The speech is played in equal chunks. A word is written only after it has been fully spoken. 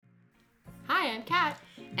I'm Kat.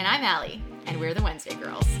 And I'm Allie, and we're the Wednesday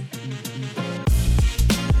Girls.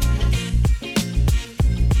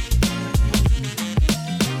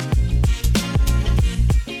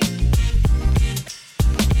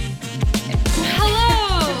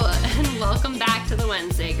 Hello, and welcome back to the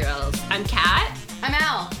Wednesday Girls. I'm Kat. I'm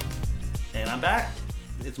Al. And I'm back.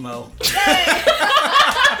 It's Mo.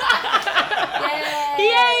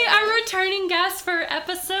 Yay, our returning guest for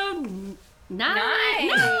episode 9.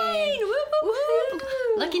 Woo, woo, woo.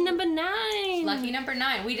 Lucky number 9. Lucky number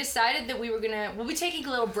 9. We decided that we'll be taking a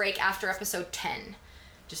little break after episode 10.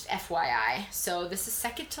 Just FYI. So this is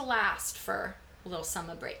second to last for a little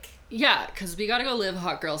summer break. Yeah, because we gotta go live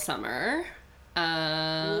hot girl summer.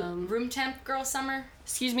 Room temp girl summer?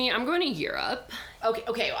 Excuse me, I'm going to Europe.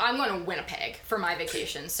 Okay, I'm going to Winnipeg for my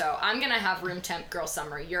vacation. So I'm going to have room temp girl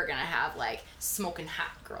summer. You're going to have like smoking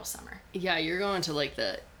hot girl summer. Yeah, you're going to like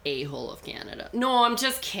the a-hole of Canada. No, I'm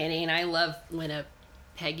just kidding. I love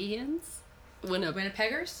Winnipegians.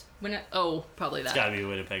 Winnipeggers? Oh, probably that. It's gotta be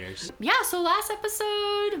Winnipeggers. Yeah, so last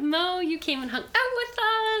episode, Mo, you came and hung out with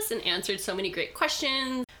us and answered so many great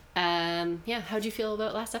questions. Yeah, how'd you feel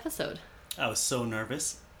about last episode? I was so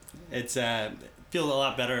nervous. It's feel a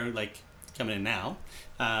lot better like coming in now,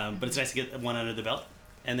 but it's nice to get one under the belt.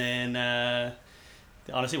 And then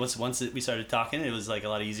honestly, once we started talking, it was like a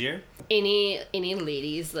lot easier. Any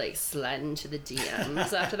ladies like slide into the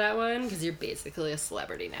DMs after that one? Because you're basically a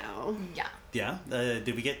celebrity now. Yeah. Yeah.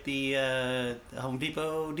 Did we get the Home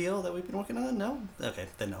Depot deal that we've been working on? No. Okay,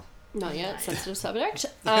 then no. Not yet. Sensitive subject.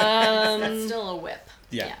 That's still a whip.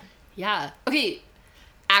 Yeah. Yeah. Okay.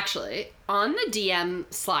 Actually, on the DM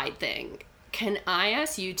slide thing, can I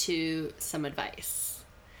ask you two some advice?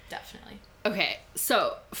 Definitely. Okay,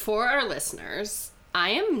 so for our listeners,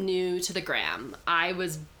 I am new to the gram. I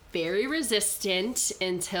was very resistant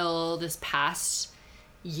until this past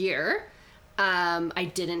year. I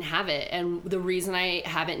didn't have it. And the reason I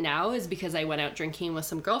have it now is because I went out drinking with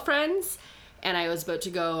some girlfriends and I was about to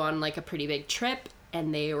go on like a pretty big trip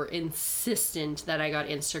and they were insistent that I got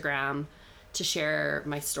Instagram to share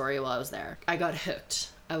my story while I was there. I got hooked.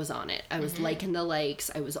 I was on it. I was liking the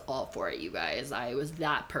likes. I was all for it, you guys. I was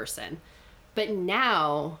that person. But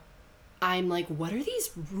now I'm like, what are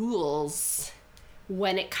these rules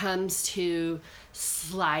when it comes to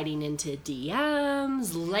sliding into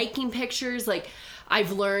DMs, liking pictures? Like,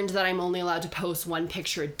 I've learned that I'm only allowed to post one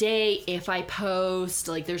picture a day if I post.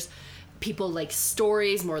 Like, there's people like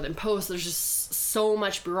stories more than posts. There's just so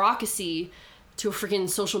much bureaucracy to a freaking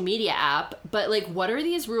social media app. But like, what are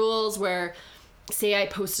these rules where, say I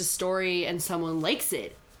post a story and someone likes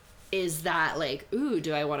it? Is that like, ooh,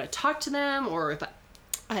 do I want to talk to them? Or if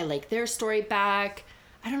I like their story back?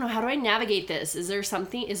 I don't know. How do I navigate this? Is there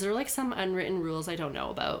like some unwritten rules I don't know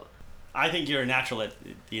about? I think you're a natural at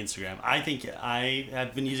the Instagram. I think I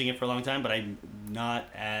have been using it for a long time, but I'm not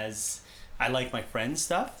as... I like my friends'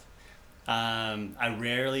 stuff. I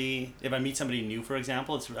rarely... If I meet somebody new, for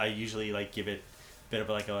example, I usually like give it a bit of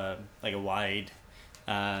like a wide...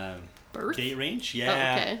 Birth? Date range, yeah.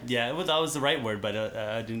 Oh, okay. Yeah, that was the right word, but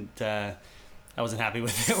I didn't. I wasn't happy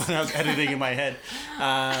with it when I was editing in my head.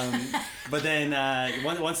 But then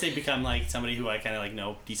once they become like somebody who I kind of like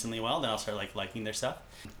know decently well, then I'll start like liking their stuff.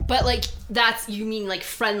 But like you mean like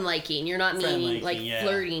friend liking? You're not meaning like yeah.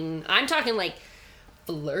 flirting. I'm talking like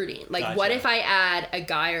flirting. Like, Gotcha. what if I add a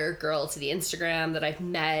guy or a girl to the Instagram that I've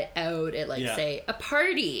met out at like say a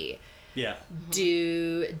party? Yeah.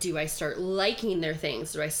 Do I start liking their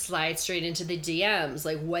things? Do I slide straight into the DMs?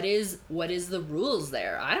 Like, what is the rules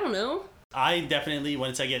there? I don't know. I definitely,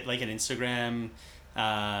 once I get like an Instagram,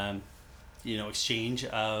 exchange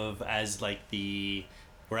of as like we're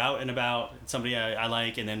out and about, somebody I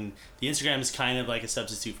like, and then the Instagram is kind of like a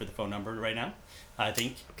substitute for the phone number right now, I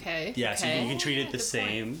think. Okay. Yeah, so you can treat it the Good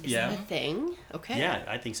same. point. Is Yeah. that a thing? Okay. Yeah,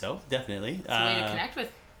 I think so. Definitely. It's a way to connect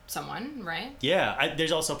with someone, right? Yeah,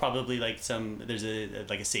 there's also probably like there's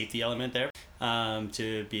a safety element there,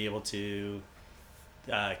 to be able to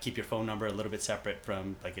keep your phone number a little bit separate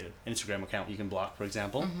from like an Instagram account you can block, for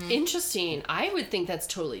example, Interesting. I would think that's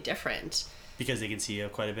totally different. because they can see you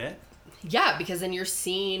quite a bit. Yeah, because then you're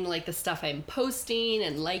seeing like the stuff I'm posting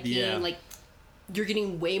and liking. Yeah. Like, you're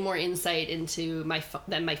getting way more insight into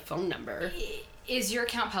than my phone number. Is your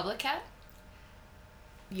account public, Kat?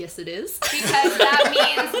 Yes, it is. Because that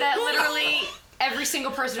means that literally every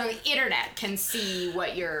single person on the internet can see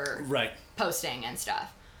what you're Right. posting and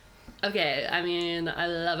stuff. Okay, I mean, I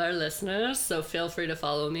love our listeners, so feel free to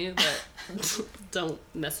follow me, but don't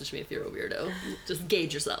message me if you're a weirdo. Just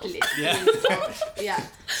gauge yourself. Yeah. Yeah.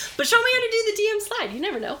 But show me how to do the DM slide. You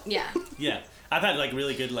never know. Yeah. Yeah. I've had like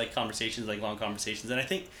really good like conversations, like long conversations, and I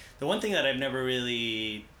think the one thing that I've never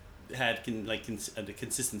really had a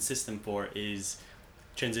consistent system for is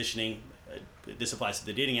transitioning. This applies to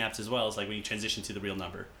the dating apps as well. As like when you transition to the real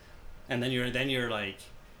number, and then you're like,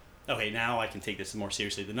 okay, now I can take this more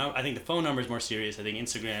seriously. I think the phone number is more serious. I think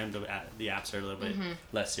Instagram, the apps are a little bit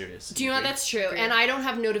less serious. Do you know what? That's true? And I don't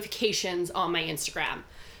have notifications on my Instagram.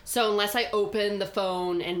 So unless I open the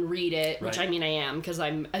phone and read it, which I mean I am because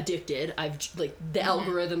I'm addicted. The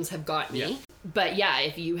algorithms have got me. Yeah. But yeah,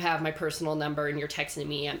 if you have my personal number and you're texting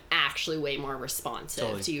me, I'm actually way more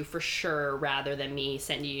responsive to you for sure, rather than me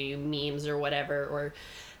sending you memes or whatever, or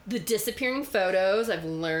the disappearing photos. I've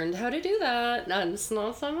learned how to do that. And it's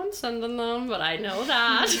not someone sending them, but I know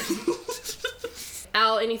that.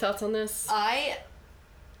 Al, any thoughts on this?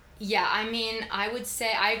 Yeah, I mean, I would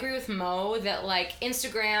say I agree with Mo that like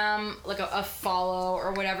Instagram, like a follow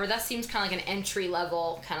or whatever, that seems kind of like an entry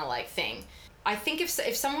level kind of like thing. I think if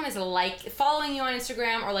someone is following you on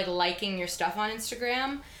Instagram or like liking your stuff on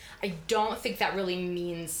Instagram, I don't think that really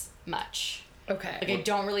means much. Okay. Like, I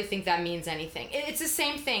don't really think that means anything. It's the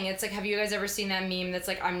same thing. It's like, have you guys ever seen that meme that's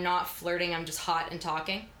like, I'm not flirting, I'm just hot and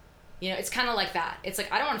talking? You know, it's kind of like that. It's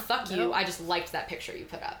like, I don't want to fuck you, I just liked that picture you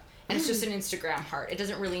put up. And it's just an Instagram heart. It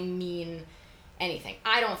doesn't really mean anything.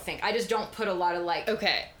 I don't think. I just don't put a lot of like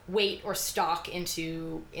weight or stock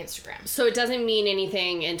into Instagram. So it doesn't mean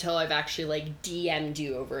anything until I've actually like DM'd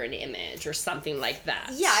you over an image or something like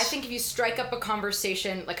that. Yeah, I think if you strike up a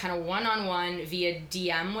conversation like kind of one-on-one via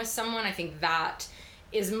DM with someone, I think that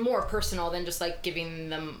is more personal than just like giving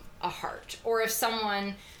them a heart. Or if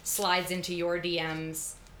someone slides into your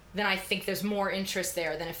DMs, then I think there's more interest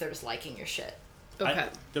there than if they're just liking your shit. Okay.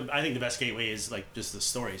 I think the best gateway is like just the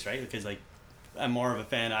stories, right? Because like I'm more of a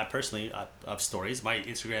fan, personally, of stories. My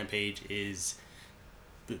Instagram page is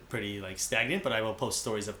pretty like stagnant, but I will post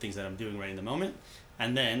stories of things that I'm doing right in the moment.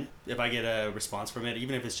 And then if I get a response from it,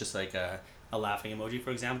 even if it's just like a laughing emoji,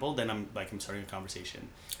 for example, then I'm starting a conversation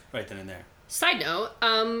right then and there. Side note,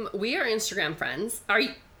 we are Instagram friends.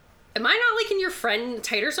 Am I not like in your friend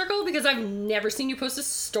tighter circle? Because I've never seen you post a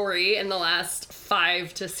story in the last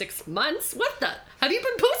 5 to 6 months. What the? Have you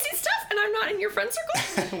been posting stuff and I'm not in your friend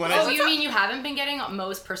circle? You mean you haven't been getting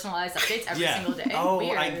most personalized updates every single day? Oh,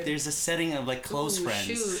 weird. There's a setting of like close friends.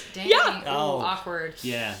 Shoot, dang. Yeah. Oh, awkward.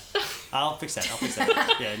 Yeah. I'll fix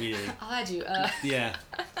that. Yeah, immediately. I'll add you. Yeah.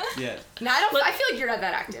 No, I feel like you're not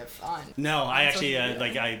that active on. No, I actually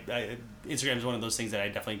Instagram is one of those things that I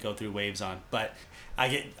definitely go through waves on, but I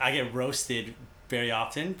get roasted very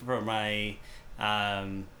often for my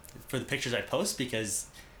for the pictures I post, because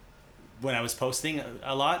when I was posting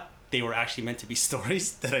a lot, they were actually meant to be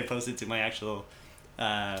stories that I posted to my actual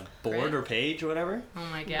board or page or whatever. Oh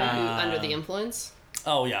my god. Under the influence?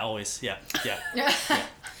 Oh yeah, always. Yeah.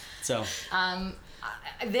 So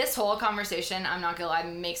this whole conversation, I'm not gonna lie,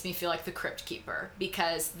 makes me feel like the Crypt Keeper,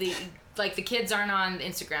 because the kids aren't on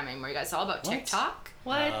Instagram anymore. You guys, it's all about TikTok.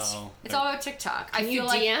 What? Oh, It's all about TikTok. Can you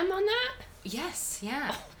DM on that? Yes, yeah.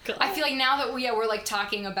 Oh, God. I feel like now that we're like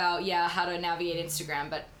talking about how to navigate Instagram,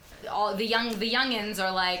 but all the youngins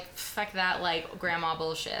are like, fuck that, like grandma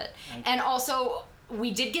bullshit. And also,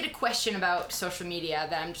 we did get a question about social media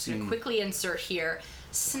that I'm just gonna quickly insert here.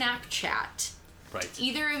 Snapchat. Right.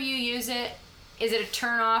 Either of you use it? Is it a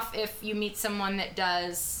turn off if you meet someone that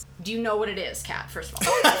does? Do you know what it is, Kat, first of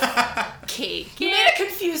all? Okay. You made a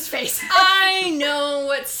confused face. I know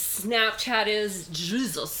what Snapchat is.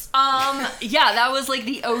 Jesus. Yeah, that was like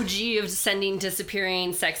the OG of sending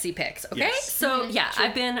disappearing sexy pics. Okay? Yes. So yeah,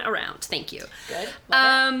 I've been around. Thank you. Good.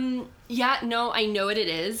 Love it. Yeah, no, I know what it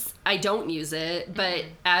is. I don't use it, but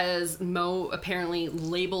as Mo apparently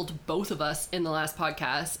labeled both of us in the last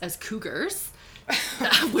podcast as cougars,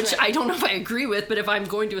 which I don't know if I agree with, but if I'm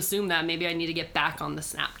going to assume that, maybe I need to get back on the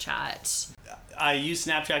Snapchat. I used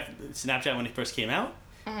Snapchat when it first came out,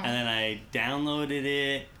 and then I downloaded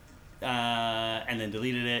it, and then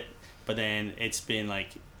deleted it. But then it's been like,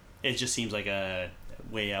 it just seems like a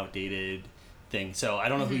way outdated thing. So I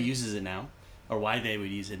don't know who uses it now, or why they would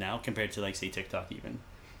use it now compared to like say TikTok even.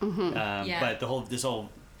 But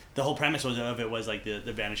the whole premise of it was like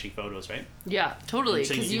the vanishing photos, right? Yeah, totally.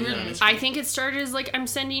 So Because you can do that on Instagram. I think it started as like, I'm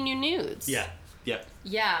sending you nudes. Yeah.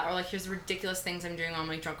 Yeah, or like, here's the ridiculous things I'm doing while I'm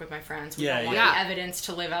like drunk with my friends. We Yeah, don't want yeah. the evidence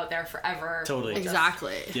to live out there forever. Totally.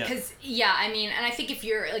 Exactly. Yeah. Because I mean, and I think if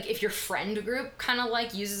your friend group kind of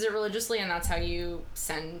like uses it religiously, and that's how you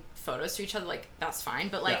send photos to each other, like that's fine.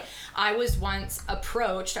 But like, I was once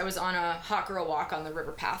approached. I was on a hot girl walk on the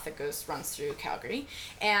river path that runs through Calgary,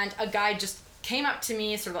 and a guy just came up to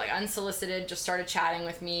me, sort of like unsolicited, just started chatting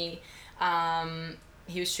with me.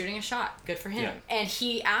 He was shooting a shot. Good for him. Yeah. And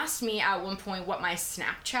he asked me at one point what my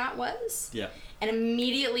Snapchat was. Yeah. And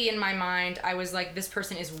immediately in my mind, I was like, this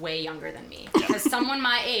person is way younger than me. Because someone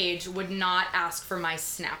my age would not ask for my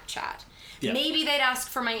Snapchat. Yeah. Maybe they'd ask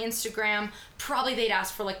for my Instagram. Probably they'd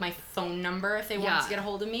ask for, like, my phone number if they wanted to get a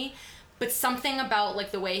hold of me. But something about, like,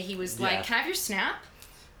 the way he was like, can I have your Snap?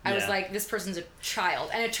 I was like, this person's a child.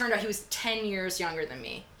 And it turned out he was 10 years younger than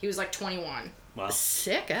me. He was, like, 21. Wow.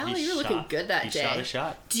 Sick, Allie. You're looking good that day. Shot a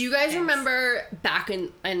shot. Do you guys remember back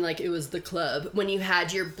in like it was the club when you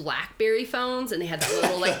had your BlackBerry phones and they had that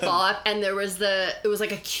little like ball up and it was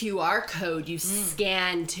like a QR code you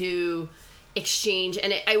scanned to exchange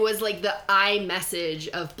and it was like the iMessage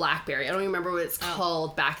of BlackBerry. I don't remember what it's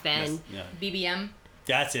called back then. Yeah. BBM.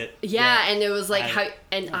 That's it. Yeah, and it was like I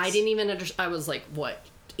didn't even understand. I was like, what,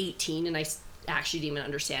 18, and I actually didn't even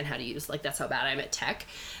understand how to use, like, that's how bad I'm at tech.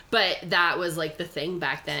 But that was like the thing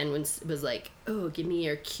back then when it was like, oh, give me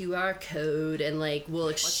your QR code and like we'll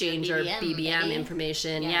exchange our BBM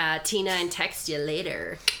information. Yeah, T9 text you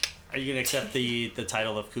later. Are you gonna accept the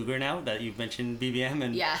title of cougar now that you've mentioned BBM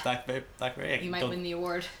and BlackBerry? You might win the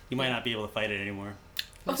award. You might not be able to fight it anymore.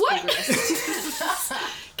 What?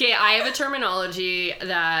 Okay, I have a terminology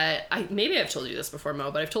that maybe I've told you this before,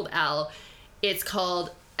 Mo, but I've told Al. It's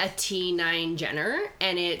called a T9 Jenner,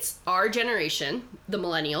 and it's our generation, the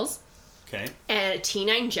millennials. Okay. And a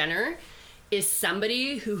T9 Jenner is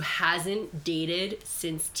somebody who hasn't dated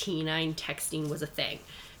since T9 texting was a thing.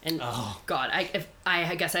 And God,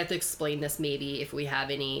 I guess I have to explain this maybe if we have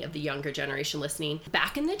any of the younger generation listening.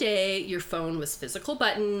 Back in the day, your phone was physical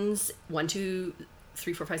buttons, 1, 2,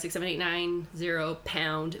 3, 4, 5, 6, 7, 8, 9, 0,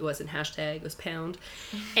 pound. It wasn't hashtag, it was pound.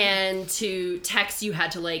 And to text, you had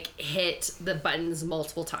to like hit the buttons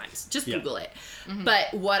multiple times. Just Google it. Mm-hmm.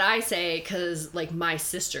 But what I say, because like my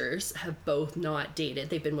sisters have both not dated,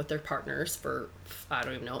 they've been with their partners for, I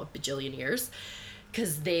don't even know, a bajillion years.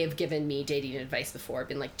 Because they've given me dating advice before,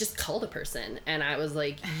 been like, just call the person. And I was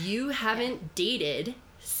like, you haven't dated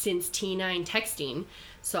since T9 texting.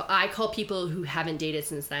 So I call people who haven't dated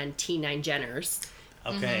since then T9 Jenners.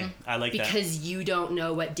 Okay, I like that. Because you don't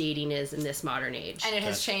know what dating is in this modern age. And it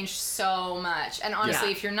has changed so much. And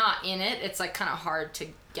honestly, if you're not in it, it's like kind of hard to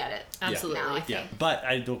get it. Absolutely. Now, I think. Yeah,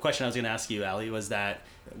 but the question I was going to ask you, Allie, was that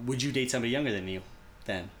would you date somebody younger than you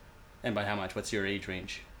then? And by how much? What's your age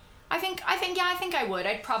range? I think I would.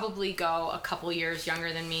 I'd probably go a couple years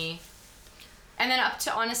younger than me. And then up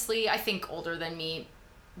to, honestly, I think older than me,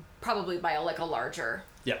 probably by a larger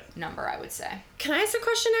number, I would say. Can I ask a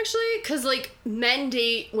question, actually? Because, like, men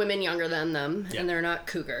date women younger than them, and they're not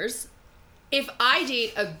cougars. If I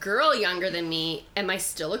date a girl younger than me, am I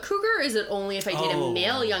still a cougar? Or is it only if I date a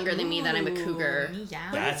male younger than me that I'm a cougar?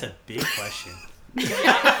 Meow. That's a big question.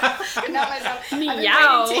 I've been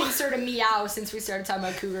waiting to sort of meow since we started talking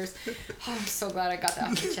about cougars. Oh, I'm so glad I got that off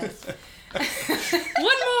my chest.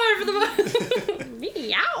 One more for the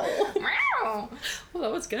meow. Meow. Well,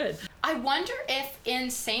 that was good. I wonder if in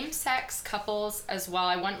same-sex couples as well,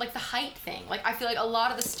 I want like the height thing. Like I feel like a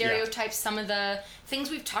lot of the stereotypes, some of the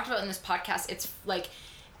things we've talked about in this podcast, it's like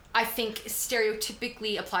I think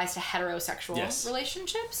stereotypically applies to heterosexual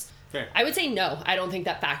relationships. Fair. I would say no. I don't think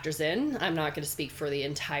that factors in. I'm not going to speak for the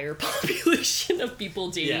entire population of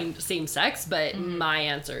people dating same sex, but my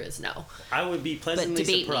answer is no. I would be pleasantly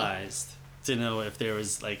surprised to know if there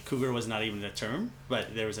was, like, cougar was not even a term,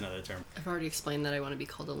 but there was another term. I've already explained that I want to be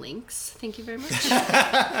called a lynx. Thank you very much.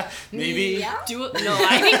 Maybe. Yeah. No,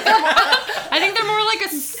 I think they're more like a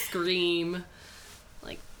scream.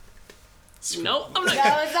 Like, nope. I'm not. No,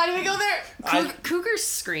 let's not even go there. Cougars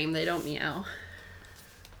scream. They don't meow.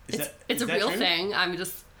 It's a real thing. I'm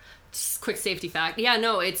just quick safety fact. Yeah,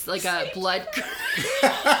 no, it's like a blood. Quick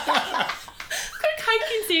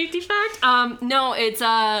hiking safety fact. No,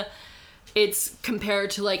 it's compared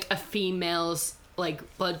to like a female's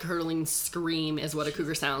like blood curdling scream is what a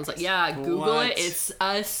cougar sounds like. Yeah, Google it. It's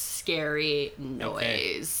a scary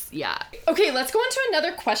noise. Okay. Yeah. Okay, let's go on to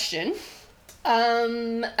another question.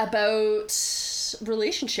 About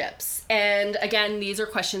relationships. And again, these are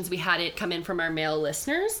questions we had it come in from our male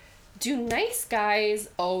listeners. Do nice guys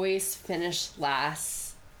always finish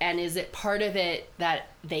last? And is it part of it that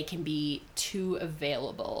they can be too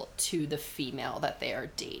available to the female that they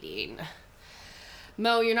are dating?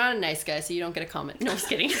 Mo, you're not a nice guy, so you don't get a comment. No, just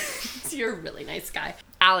kidding. So you're a really nice guy.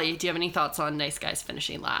 Allie, do you have any thoughts on nice guys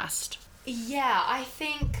finishing last? Yeah, I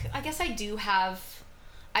guess I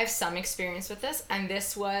have some experience with this, and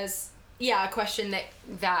this was a question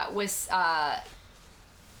that was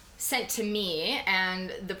sent to me,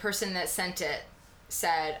 and the person that sent it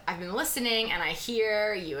said, I've been listening and I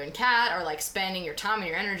hear you and Kat are like spending your time and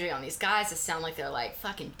your energy on these guys that sound like they're like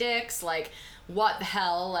fucking dicks. Like, what the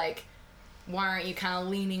hell? Like, why aren't you kind of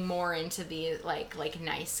leaning more into the like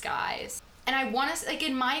nice guys? And I want to, like,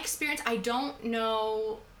 in my experience, I don't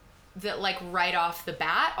know that, like, right off the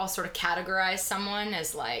bat, I'll sort of categorize someone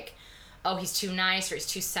as like, oh, he's too nice or he's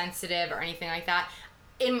too sensitive or anything like that.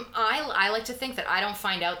 I like to think that I don't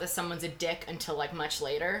find out that someone's a dick until like much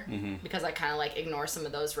later, because I kind of like ignore some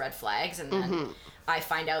of those red flags, and then I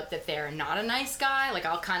find out that they're not a nice guy. Like,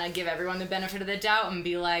 I'll kind of give everyone the benefit of the doubt and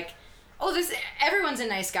be like, oh, everyone's a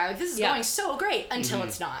nice guy. Like, this is going so great, until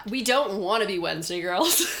it's not. We don't want to be Wednesday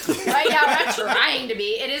girls. Right now, we're not trying to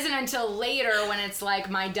be. It isn't until later when it's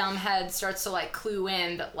like my dumb head starts to like clue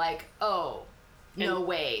in that like, oh, no,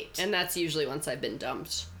 wait. And that's usually once I've been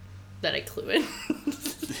dumped that I clue in.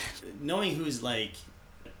 Knowing who's like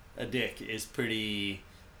a dick is pretty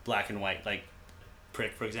black and white. Like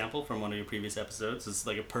Prick, for example, from one of your previous episodes, is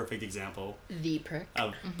like a perfect example. The Prick.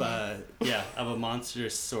 Of of a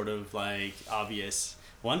monstrous sort of like obvious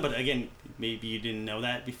one. But again, maybe you didn't know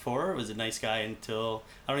that before. It was a nice guy until,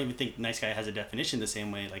 I don't even think nice guy has a definition the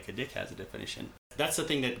same way like a dick has a definition. That's the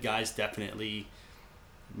thing that guys definitely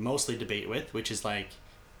mostly debate with, which is like,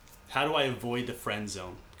 how do I avoid the friend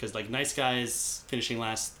zone? Because like nice guys finishing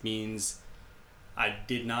last means I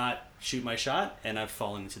did not shoot my shot and I've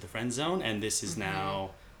fallen into the friend zone, and this is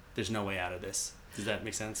now, there's no way out of this. Does that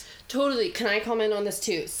make sense? Totally. Can I comment on this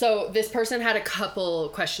too? So this person had a couple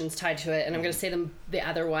questions tied to it, and I'm going to say the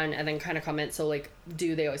other one and then kind of comment. So like,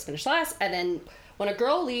 do they always finish last? And then when a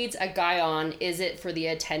girl leads a guy on, is it for the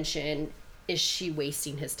attention? Is she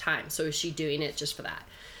wasting his time? So is she doing it just for that?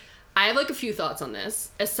 I have like a few thoughts on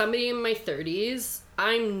this. As somebody in my 30s,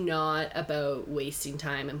 I'm not about wasting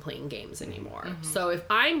time and playing games anymore. So if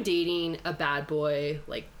I'm dating a bad boy,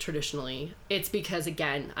 like traditionally, it's because,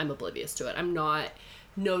 again, I'm oblivious to it. I'm not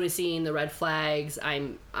noticing the red flags.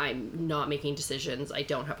 I'm not making decisions. I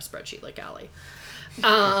don't have a spreadsheet like Allie.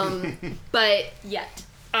 But Yet.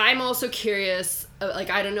 I'm also curious, like,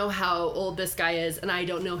 I don't know how old this guy is, and I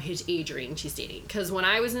don't know his age range he's dating. Because when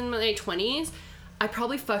I was in my 20s, I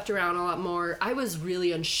probably fucked around a lot more. I was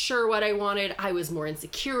really unsure what I wanted. I was more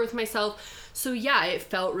insecure with myself. So yeah, it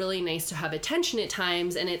felt really nice to have attention at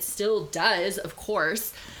times, and it still does, of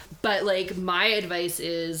course. But like, my advice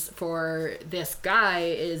is for this guy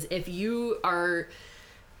is, if you are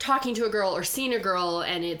talking to a girl or seeing a girl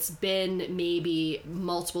and it's been maybe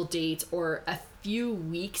multiple dates or a few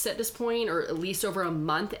weeks at this point, or at least over a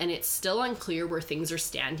month, and it's still unclear where things are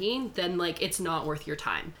standing, then like, it's not worth your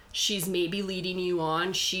time. She's maybe leading you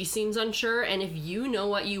on, she seems unsure, and if you know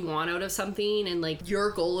what you want out of something and like your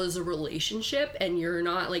goal is a relationship and you're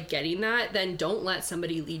not like getting that, then don't let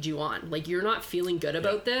somebody lead you on. Like, you're not feeling good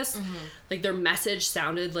about this. Like, their message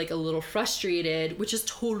sounded like a little frustrated, which is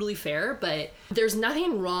totally fair, but there's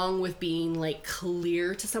nothing wrong with being like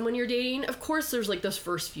clear to someone you're dating. Of course, there's like those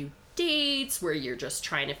first few dates where you're just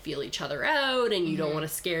trying to feel each other out and you don't want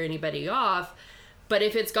to scare anybody off. But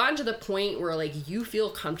if it's gotten to the point where like you feel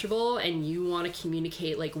comfortable and you want to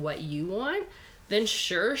communicate like what you want, then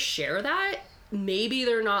sure, share that. Maybe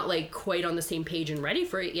they're not like quite on the same page and ready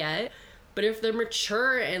for it yet, but if they're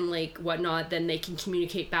mature and like whatnot, then they can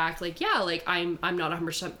communicate back like, yeah, like I'm not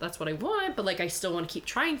 100% that's what I want, but like I still want to keep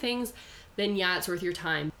trying things. Then yeah, it's worth your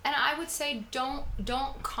time. And I would say don't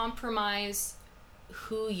compromise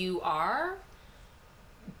who you are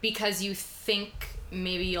because you think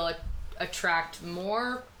maybe you'll attract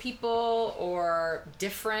more people or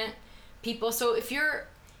different people. So if you're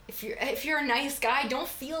a nice guy, don't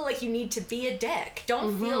feel like you need to be a dick.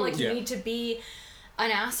 Don't feel like you need to be an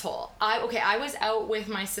asshole. I was out with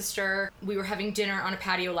my sister. We were having dinner on a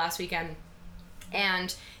patio last weekend,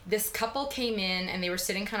 and this couple came in and they were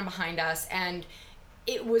sitting kind of behind us, and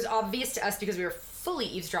it was obvious to us because we were fully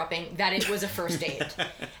eavesdropping that it was a first date.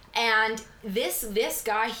 And this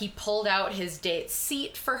guy, he pulled out his date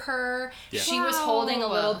seat for her. Yeah. She was holding a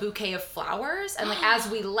little bouquet of flowers, and like as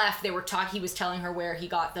we left, he was telling her where he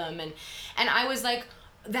got them, and I was like,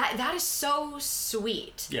 that is so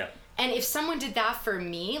sweet. Yeah. And if someone did that for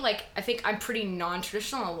me, like, I think I'm pretty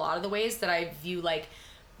non-traditional in a lot of the ways that I view like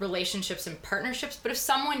relationships and partnerships, but if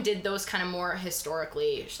someone did those kind of more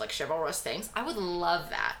historically like chivalrous things, I would love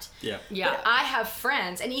that. Yeah. But I have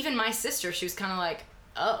friends, and even my sister, she was kind of like,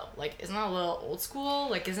 oh, like, isn't that a little old school?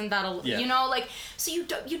 Like, isn't that you know, like, so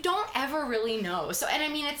you don't ever really know. So, and I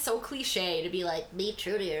mean, it's so cliche to be like, be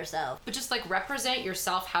true to yourself, but just like represent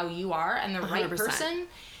yourself how you are, and the 100%. Right person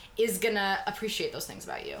is gonna appreciate those things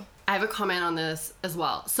about you. I have a comment on this as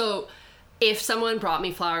well. So if someone brought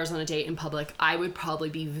me flowers on a date in public, I would probably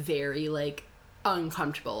be very like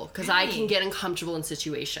uncomfortable because I can get uncomfortable in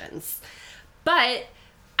situations. But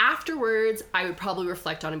afterwards, I would probably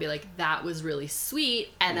reflect on and be like, that was really sweet.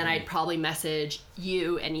 And then I'd probably message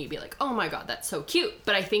you and you'd be like, oh my God, that's so cute.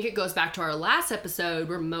 But I think it goes back to our last episode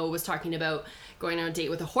where Mo was talking about going on a date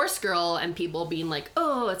with a horse girl and people being like,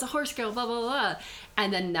 oh, it's a horse girl, blah, blah, blah.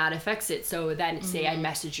 And then that affects it. So then say I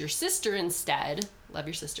message your sister instead. Love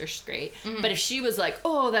your sister, she's great. But if she was like,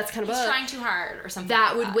 oh, that's kind of He's trying too hard or something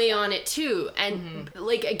that like would weigh on it too. And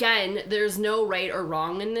like, again, there's no right or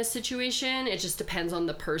wrong in this situation. It just depends on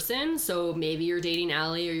the person. So maybe you're dating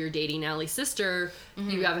Allie or you're dating Allie's sister.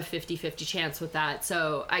 You have a 50-50 chance with that.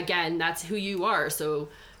 So again, that's who you are. So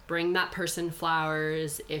bring that person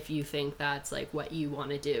flowers if you think that's like what you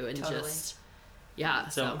want to do, and just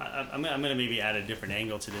So I'm gonna maybe add a different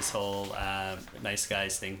angle to this whole nice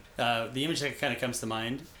guys thing. The image that kind of comes to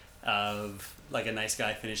mind of like a nice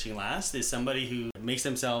guy finishing last is somebody who makes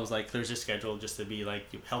themselves like clears their schedule just to be like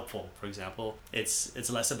helpful. For example, it's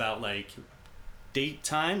less about like date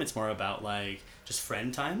time. It's more about like just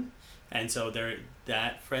friend time. And so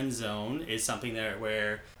that friend zone is something there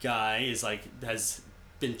where guy is like has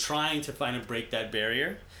been trying to find a break that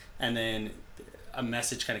barrier, and then a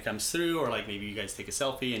message kind of comes through, or like maybe you guys take a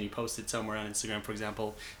selfie and you post it somewhere on Instagram, for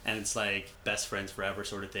example, and it's like best friends forever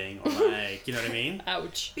sort of thing, or like, you know what I mean?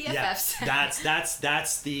 Ouch. BFFs. Yeah,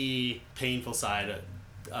 that's the painful side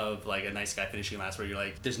of like a nice guy finishing last, where you're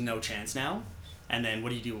like, there's no chance now. And then what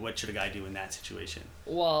do you do? What should a guy do in that situation?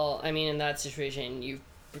 Well, I mean, in that situation, you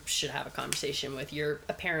should have a conversation with your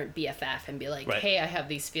apparent BFF and be like, hey, I have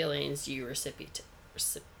these feelings. Do you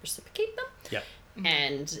reciprocate them? Yep.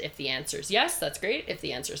 And if the answer is yes, that's great. If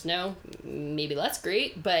the answer is no, maybe less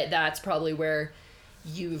great. But that's probably where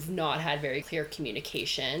you've not had very clear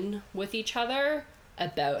communication with each other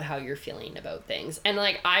about how you're feeling about things. And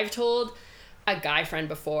like, I've told a guy friend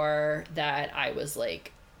before that I was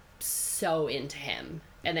like so into him,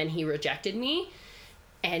 and then he rejected me,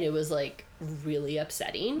 and it was like really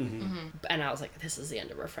upsetting. And I was like, this is the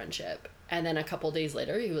end of our friendship. And then a couple days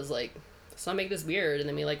later, he was like, let's not make this weird. And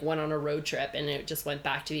then we like went on a road trip, and it just went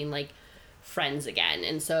back to being like friends again.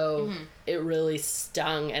 And so it really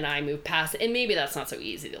stung, and I moved past it. And maybe that's not so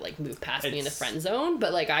easy to like move past me in the friend zone,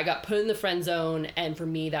 but like I got put in the friend zone, and for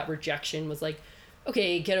me that rejection was like,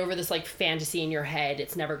 okay, get over this like fantasy in your head.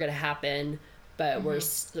 It's never going to happen, but we're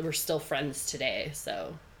still friends today.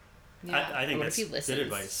 So Yeah. I think what that's if he listens? good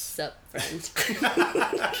advice. Sup, friend?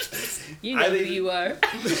 You know who you are.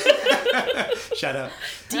 Shout out.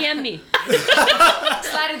 DM me.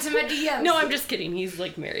 Slide into my DMs. No, I'm just kidding. He's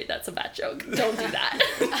like married. That's a bad joke. Don't do that.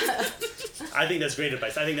 I think that's great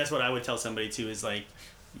advice. I think that's what I would tell somebody too, is like,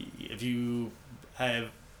 if you have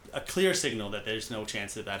a clear signal that there's no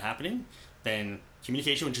chance of that happening, then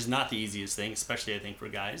communication, which is not the easiest thing, especially I think for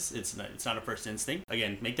guys, it's not a first instinct.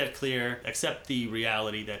 Again, make that clear, accept the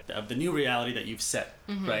reality of the new reality that you've set,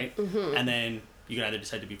 right? And then you can either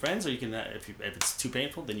decide to be friends, or you can, if it's too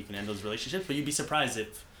painful, then you can end those relationships. But you'd be surprised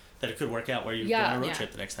that it could work out where you go on a road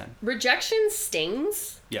trip the next time. Rejection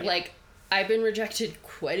stings. Yeah. Like, I've been rejected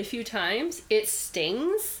quite a few times. It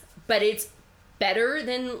stings, but it's better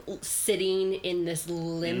than sitting in this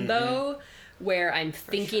limbo where I'm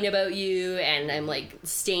thinking about you and I'm like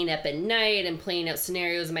staying up at night and playing out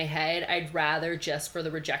scenarios in my head. I'd rather just for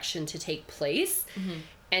the rejection to take place.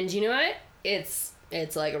 And you know what? It's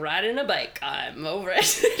like riding a bike. I'm over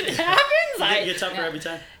it. It happens. It gets tougher every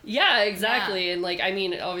time. Yeah, exactly. And like, I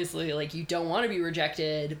mean, obviously, like, you don't want to be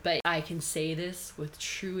rejected, but I can say this with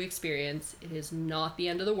true experience. It is not the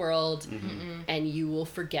end of the world, and you will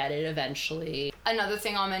forget it eventually. Another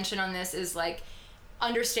thing I'll mention on this is like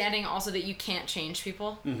understanding also that you can't change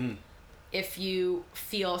people. If you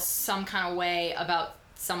feel some kind of way about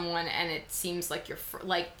someone and it seems like your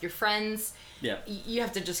friends, you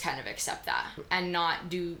have to just kind of accept that and not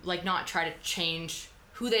try to change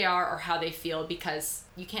who they are or how they feel, because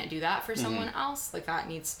you can't do that for someone else. Like, that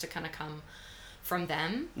needs to kind of come from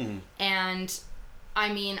them. And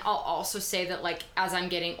I mean, I'll also say that like as I'm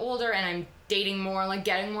getting older and I'm dating more, like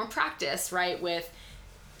getting more practice, right, with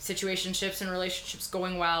situationships and relationships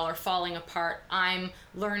going well or falling apart, I'm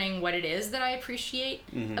learning what it is that I appreciate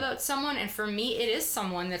about someone. And for me, it is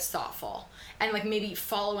someone that's thoughtful and like maybe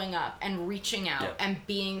following up and reaching out and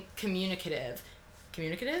being communicative,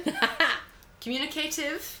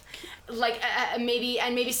 like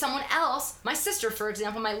maybe someone else, my sister for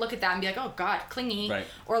example, might look at that and be like, oh god, clingy, right.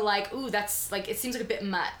 Or like, ooh, that's like, it seems like a bit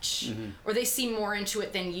much, or they seem more into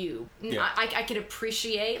it than you. I could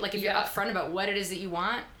appreciate, like, if you're upfront about what it is that you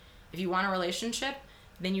want. If you want a relationship,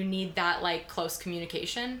 then you need that like close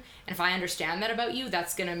communication, and if I understand that about you,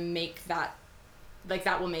 that's gonna make that like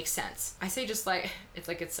that will make sense. I say just like,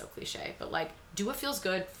 it's so cliche, but like, do what feels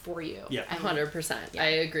good for you. Yeah. And 100%. Yeah. I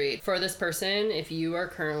agree. For this person, if you are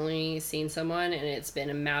currently seeing someone and it's been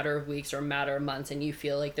a matter of weeks or a matter of months and you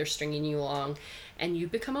feel like they're stringing you along and you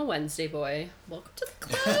become a Wednesday boy, welcome to the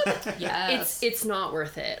club. Yes. It's not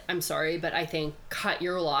worth it. I'm sorry, but I think cut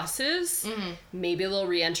your losses. Maybe they'll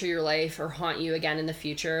re-enter your life or haunt you again in the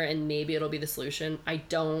future, and maybe it'll be the solution. I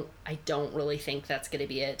don't really think that's going to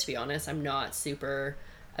be it, to be honest. I'm not super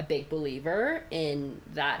a big believer in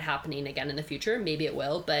that happening again in the future. Maybe it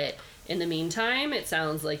will, but in the meantime, it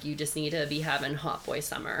sounds like you just need to be having hot boy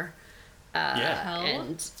summer.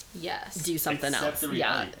 And yes. do something Accept else. the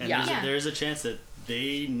Yeah. reality. And Yeah. there's a chance that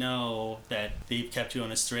they know that they've kept you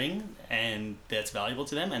on a string and that's valuable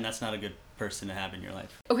to them, and that's not a good person to have in your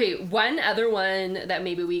life. Okay, one other one that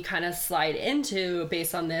maybe we kind of slide into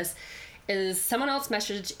based on this is someone else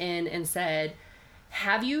messaged in and said,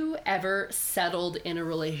 have you ever settled in a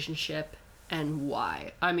relationship and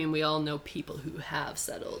why? I mean, we all know people who have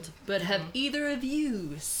settled, but have either of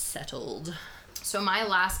you settled? So my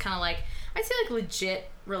last kind of like, I'd say like legit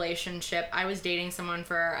relationship, I was dating someone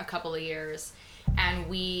for a couple of years and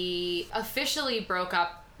we officially broke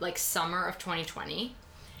up like summer of 2020.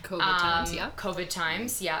 COVID times, yeah. COVID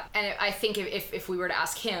times, yeah. And I think if we were to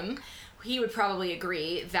ask him, he would probably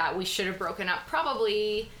agree that we should have broken up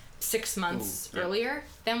probably 6 months earlier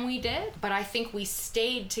than we did. But I think we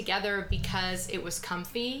stayed together because it was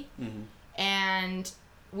comfy and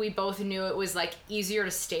we both knew it was like easier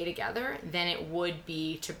to stay together than it would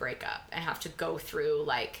be to break up and have to go through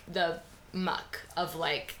like the muck of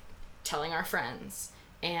like telling our friends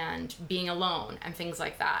and being alone and things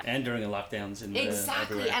like that. And during the lockdowns and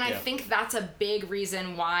Exactly. everywhere. And I think that's a big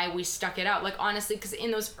reason why we stuck it out. Like, honestly, because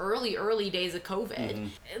in those early days of COVID,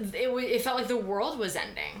 it felt like the world was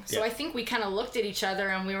ending. So I think we kind of looked at each other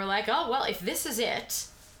and we were like, oh, well, if this is it,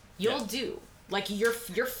 you'll do. Like, you're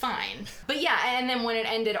fine. But yeah, and then when it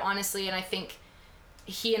ended, honestly, and I think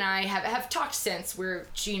he and I have talked since, we're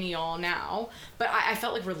genial now, but I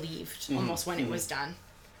felt like relieved almost when it was done.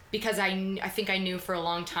 Because I think I knew for a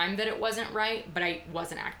long time that it wasn't right, but I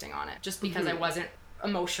wasn't acting on it. Just because I wasn't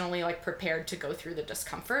emotionally like prepared to go through the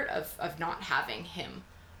discomfort of not having him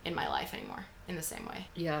in my life anymore in the same way.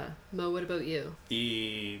 Yeah. Mo, what about you?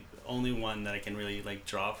 The only one that I can really like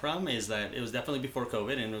draw from is that it was definitely before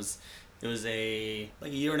COVID, and it was a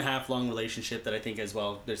like a 1.5 year long relationship that I think as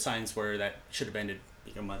well there's signs were that should have ended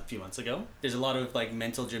a few months ago. There's a lot of like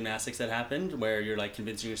mental gymnastics that happened where you're like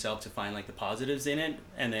convincing yourself to find like the positives in it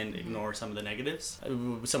and then ignore some of the negatives.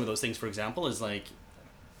 Some of those things, for example, is like,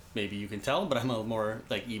 maybe you can tell, but I'm a more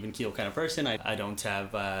like even keel kind of person. I don't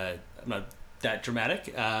have I'm not that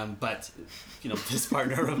dramatic, but you know, this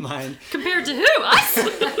partner of mine. Compared to who?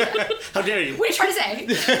 Us? How dare you? What are you trying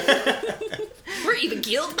to say? We're even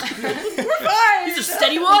keeled. We're fine. These are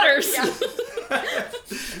steady waters.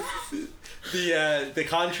 The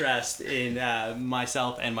contrast in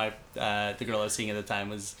myself and my the girl I was seeing at the time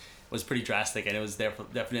was pretty drastic, and it was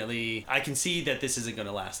definitely, I can see that this isn't going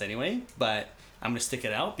to last anyway, but I'm going to stick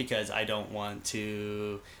it out because I don't want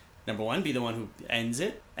to, number one, be the one who ends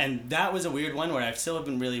it. And that was a weird one where I still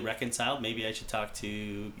haven't really reconciled. Maybe I should talk to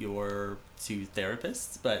your two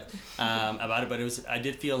therapists but about it, but I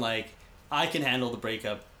did feel like I can handle the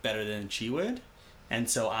breakup better than she would. And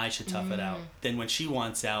so I should tough it out. Then when she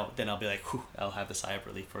wants out, then I'll be like, whew, I'll have a sigh of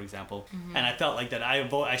relief, for example. And I felt like that.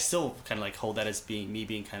 I still kind of like hold that as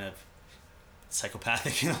being kind of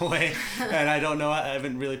psychopathic in a way. And I don't know. I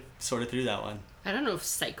haven't really sorted through that one. I don't know if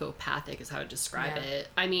psychopathic is how to describe Yeah. it.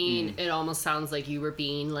 I mean, it almost sounds like you were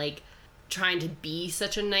being like trying to be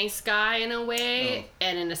such a nice guy in a way,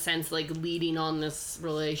 and in a sense like leading on this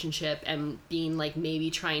relationship and being like maybe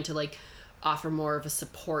trying to like offer more of a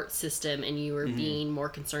support system, and you were being more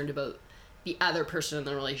concerned about the other person in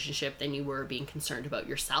the relationship than you were being concerned about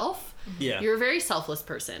yourself. Yeah. You're a very selfless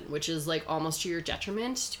person, which is like almost to your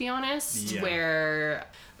detriment, to be honest. Yeah. Where,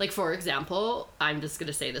 like, for example, I'm just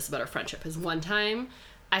gonna say this about our friendship, is one time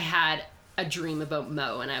I had a dream about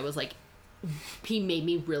Mo, and I was like, he made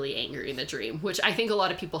me really angry in the dream, which I think a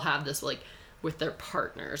lot of people have this like with their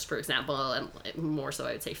partners, for example, and more so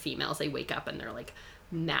I would say females, they wake up and they're like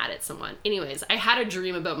mad at someone. Anyways, I had a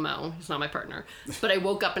dream about Mo. He's not my partner, but I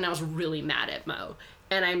woke up and I was really mad at Mo.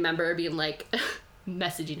 And I remember being like,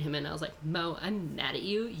 messaging him, and I was like, Mo, I'm mad at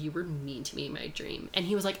you. You were mean to me in my dream. And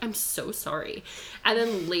he was like, I'm so sorry. And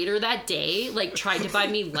then later that day, like, tried to buy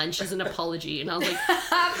me lunch as an apology. And I was like,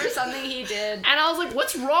 For something he did. and I was like,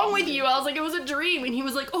 what's wrong with you? I was like, it was a dream. And he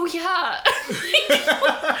was like, oh yeah.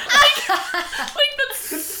 Like,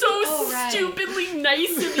 that's so stupidly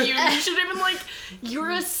nice of you. You should have been like,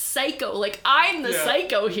 you're a psycho. Like, I'm the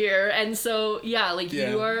psycho here. And so, you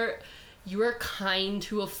are kind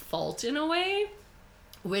to a fault in a way,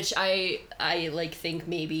 which I like think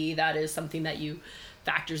maybe that is something that you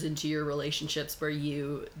factors into your relationships, where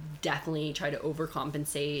you definitely try to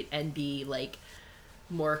overcompensate and be like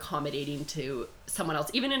more accommodating to someone else,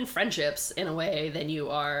 even in friendships, in a way, than you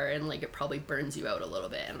are, and like it probably burns you out a little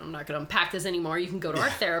bit. And I'm not gonna unpack this anymore. You can go to our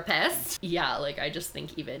therapist. Yeah, like I just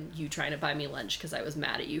think even you trying to buy me lunch because I was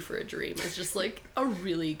mad at you for a dream is just like a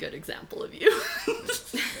really good example of you.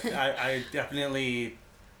 I definitely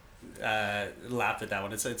laughed at that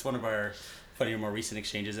one. It's one of our funnier, more recent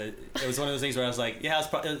exchanges. It was one of those things where I was like, yeah,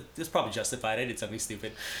 it's probably justified. I did something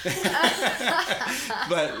stupid.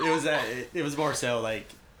 But it was more so like,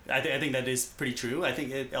 I think that is pretty true. I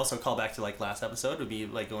think it also called back to like last episode would be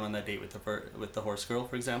like going on that date with the horse girl,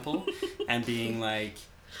 for example, and being like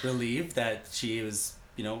relieved that she was,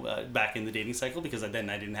 back in the dating cycle, because then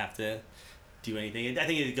I didn't have to do anything. I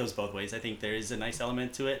think it goes both ways. I think there is a nice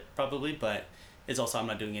element to it probably, but it's also, I'm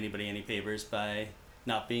not doing anybody any favors by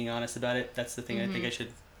not being honest about it. That's the thing I think I should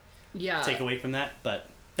take away from that. But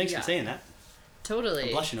thanks for saying that. Totally.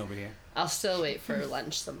 I'm blushing over here. I'll still wait for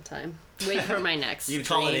lunch sometime. Wait for my next You can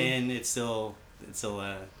call it in. It's still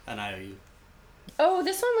an IOU. Oh,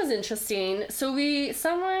 this one was interesting. So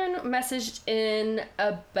someone messaged in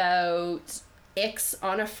about icks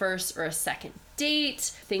on a first or a second date,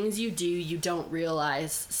 things you do you don't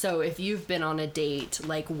realize. So if you've been on a date,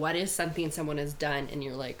 like what is something someone has done and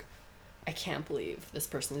you're like, I can't believe this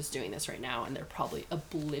person is doing this right now, and they're probably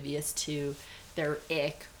oblivious to their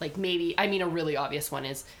ick. Like maybe, a really obvious one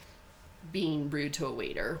is being rude to a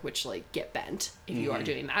waiter, which like get bent if you are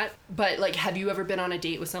doing that. But like, have you ever been on a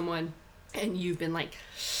date with someone and you've been like,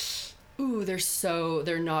 ooh,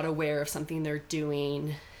 they're not aware of something they're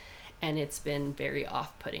doing, and it's been very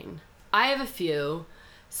off-putting? I have a few.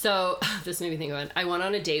 So this made me think of it. I went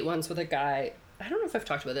on a date once with a guy. I don't know if I've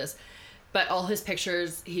talked about this, but all his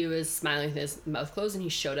pictures, he was smiling with his mouth closed, and he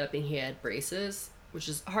showed up and he had braces, which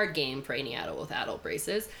is a hard game for any adult with adult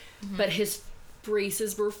braces. But his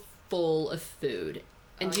braces were full of food.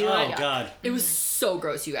 And do you know what? God. It was so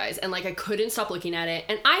gross, you guys. And like, I couldn't stop looking at it.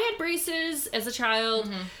 And I had braces as a child,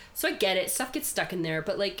 so I get it. Stuff gets stuck in there.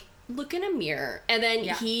 But like, look in a mirror. And then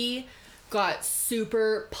he got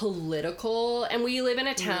super political, and we live in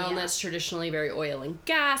a town that's traditionally very oil and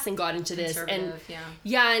gas, and got into this, and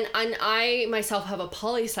and I myself have a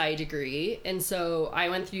poli-sci degree, and so I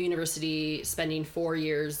went through university spending 4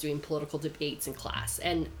 years doing political debates in class,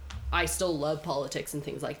 and I still love politics and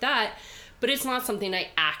things like that, but it's not something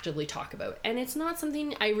I actively talk about, and it's not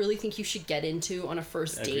something I really think you should get into on a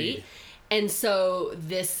first date. And so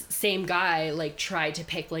this same guy like tried to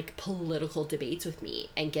pick like political debates with me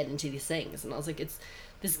and get into these things. And I was like,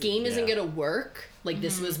 this game isn't going to work. Like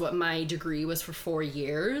this was what my degree was for 4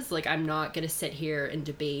 years. Like I'm not going to sit here and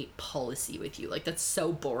debate policy with you. Like that's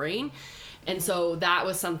so boring. And so that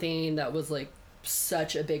was something that was like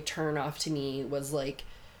such a big turn off to me, was like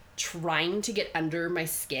trying to get under my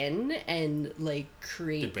skin and like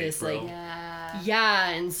create debate, this bro. Like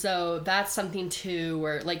and so that's something too,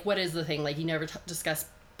 where like, what is the thing, like you never discuss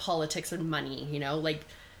politics or money, like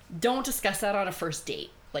don't discuss that on a first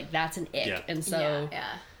date, like that's an ick. And so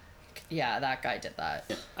that guy did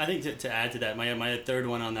that. I think to add to that, my third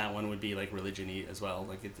one on that one would be like religion-y as well.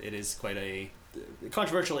 Like it is quite a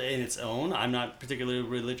controversial in its own. I'm not particularly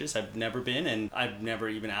religious. I've never been, and I've never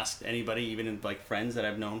even asked anybody, even in like friends that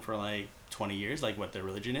I've known for like 20 years, like what their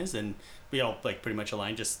religion is, and we all like pretty much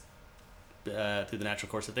align just through the natural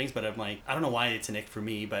course of things. But I'm like, I don't know why it's an ick for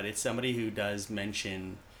me, but it's somebody who does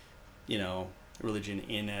mention, religion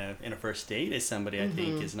in a first date is somebody I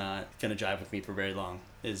think is not gonna jive with me for very long.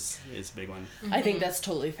 Is a big one. I think that's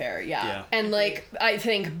totally fair. Yeah. And like, I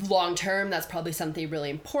think long term that's probably something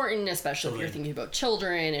really important, especially if you're thinking about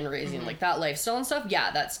children and raising like that lifestyle and stuff.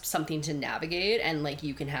 Yeah, that's something to navigate, and like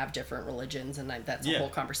you can have different religions, and like that's a whole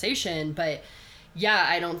conversation. But yeah,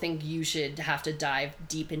 I don't think you should have to dive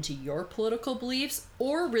deep into your political beliefs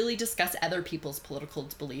or really discuss other people's political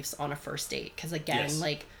beliefs on a first date, because again,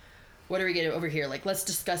 like, what are we getting over here? Like, let's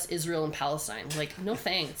discuss Israel and Palestine. Like, no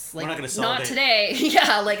thanks. Like, we're not gonna solve not today.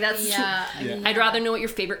 Like that's. I'd rather know what your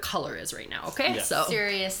favorite color is right now. Okay, so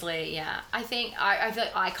seriously, I think I feel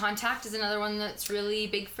like eye contact is another one that's really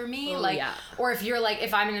big for me. Or if you're like,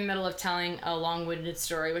 if I'm in the middle of telling a long-winded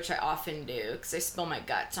story, which I often do because I spill my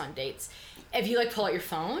guts on dates. If you like pull out your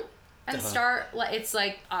phone and start, it's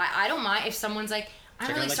like I don't mind if someone's like,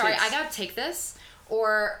 I'm really sorry, I gotta take this,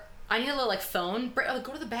 or I need a little like phone, like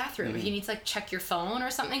go to the bathroom if you need to like check your phone or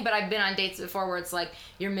something. But I've been on dates before where it's like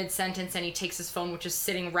you're mid-sentence and he takes his phone, which is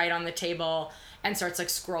sitting right on the table, and starts like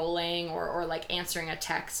scrolling or like answering a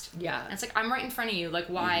text. Yeah. And it's like, I'm right in front of you. Like,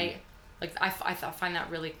 why? Like, I find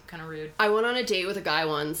that really kind of rude. I went on a date with a guy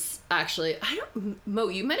once, actually. Mo,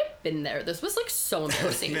 you might have been there. This was like so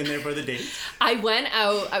embarrassing. Been there for the date. I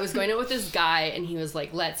was going out with this guy and he was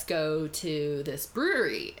like, let's go to this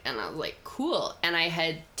brewery. And I was like, cool. And I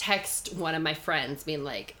had text one of my friends being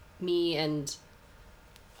like, me and,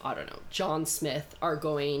 I don't know, John Smith are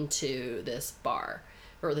going to this bar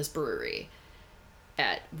or this brewery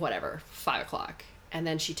at whatever, 5:00. And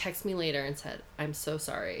then she texted me later and said, I'm so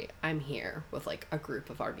sorry, I'm here with like a group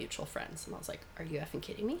of our mutual friends. And I was like, are you effing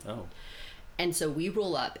kidding me? Oh. And so we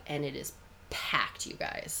roll up and it is packed, you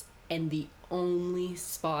guys. And the only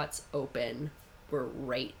spots open were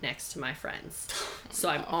right next to my friends. So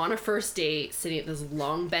I'm on a first date, sitting at this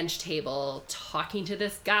long bench table, talking to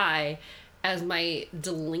this guy as my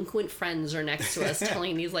delinquent friends are next to us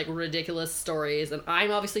telling these like ridiculous stories. And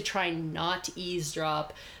I'm obviously trying not to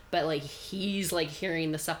eavesdrop, but like he's like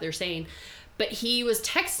hearing the stuff they're saying. But he was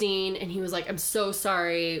texting and he was like, I'm so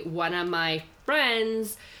sorry, one of my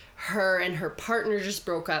friends, her and her partner just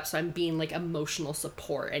broke up, so I'm being like emotional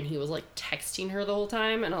support. And he was like texting her the whole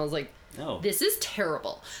time, and I was like, oh, this is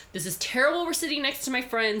terrible. This is terrible. We're sitting next to my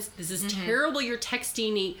friends. This is terrible. You're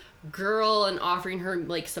texting a girl and offering her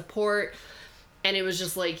like support. And it was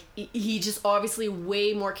just like, he just obviously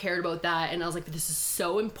way more cared about that. And I was like, this is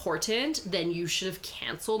so important. Then you should have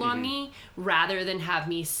canceled on me rather than have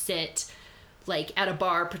me sit like at a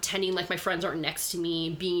bar pretending like my friends aren't next to me,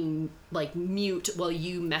 being like mute while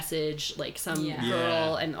you message like some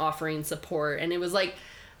girl and offering support. And it was like,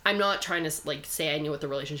 I'm not trying to like say I knew what the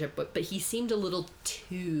relationship, but he seemed a little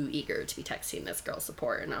too eager to be texting this girl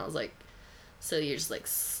support. And I was like, so you're just like,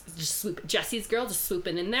 just swoop, Jesse's girl just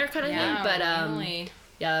swooping in there kind of thing. But really.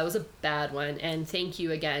 Yeah, that was a bad one. And thank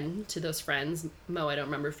you again to those friends. Mo, I don't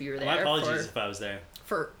remember if you were there. My apologies if I was there.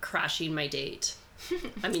 For crashing my date.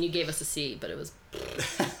 I mean, you gave us a C, but it was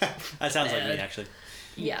that sounds like me, actually.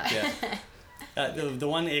 Yeah. The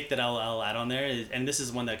one ick that I'll add on there is, and this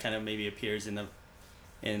is one that kind of maybe appears in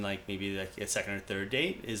like maybe like a second or third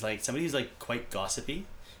date, is like somebody who's like quite gossipy.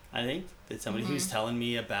 I think that somebody who's telling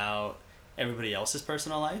me about everybody else's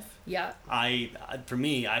personal life. Yeah. For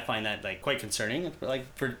me, I find that like quite concerning. Like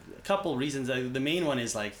for a couple reasons. The main one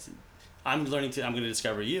is like I'm going to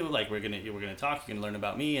discover you. Like we're gonna talk. You're gonna learn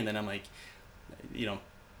about me, and then I'm like, you know,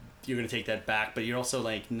 you're gonna take that back. But you're also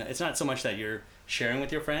like, it's not so much that you're sharing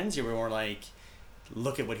with your friends. You're more like,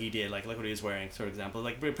 look at what he did. Like look what he was wearing, for example.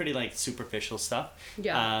 Like pretty like superficial stuff.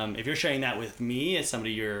 Yeah. If you're sharing that with me as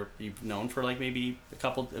somebody you've known for like maybe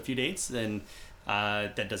a few dates, then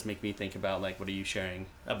that does make me think about like, what are you sharing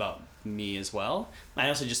about me as well? I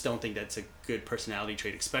also just don't think that's a good personality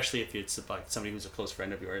trait, especially if it's like somebody who's a close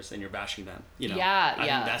friend of yours and you're bashing them. You know, I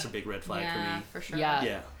think that's a big red flag for me. For sure.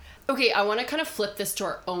 Yeah. Okay, I want to kind of flip this to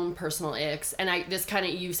our own personal icks, and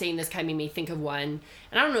you saying this kind of made me think of one,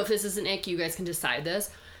 and I don't know if this is an ick, you guys can decide this,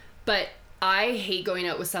 but I hate going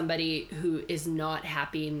out with somebody who is not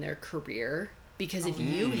happy in their career, because if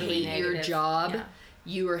you hate your job,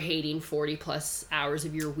 you are hating 40 plus hours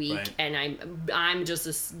of your week, right. And I'm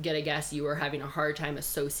just gonna guess you are having a hard time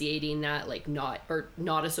associating that, like not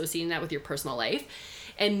associating that with your personal life.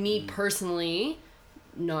 And me personally,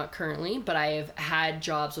 not currently, but I have had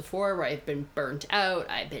jobs before where I've been burnt out,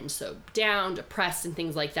 I've been so down, depressed, and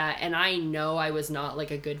things like that, and I know I was not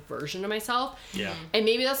like a good version of myself. Yeah. And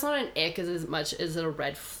maybe that's not an ick as much as a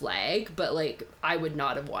red flag, but like I would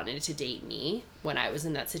not have wanted to date me when I was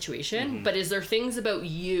in that situation. But is there things about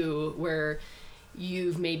you where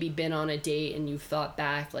you've maybe been on a date and you've thought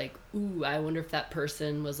back like, ooh, I wonder if that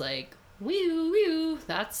person was like, woo woo,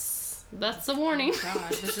 that's a warning. Oh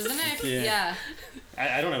gosh, this is an ick. Yeah.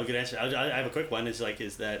 I don't have a good answer. I have a quick one. Is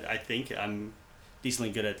that I think I'm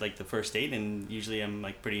decently good at like the first date, and usually I'm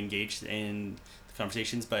like pretty engaged in the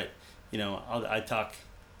conversations. But you know, I talk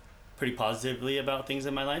pretty positively about things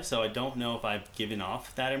in my life, so I don't know if I've given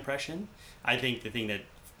off that impression. I think the thing that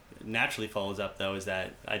naturally follows up though is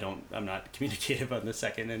that I'm not communicative on the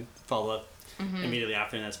second and follow up immediately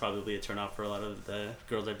after, and that's probably a turn off for a lot of the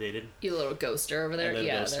girls I've dated. You little ghoster over there.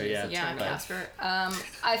 Casper.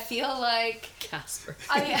 I feel like Casper.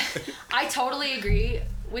 I totally agree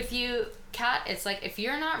with you, Kat. It's like if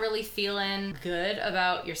you're not really feeling good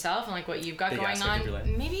about yourself and like what you've got going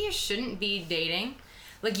on, maybe you shouldn't be dating.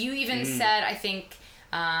 Like you even said, I think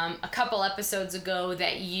a couple episodes ago,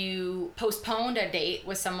 that you postponed a date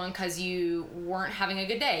with someone because you weren't having a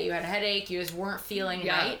good day. You had a headache. You just weren't feeling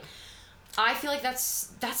right. I feel like that's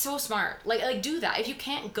so smart. Like do that. If you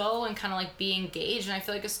can't go and kind of like be engaged, and I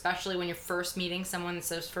feel like especially when you're first meeting someone,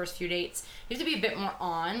 those first few dates, you have to be a bit more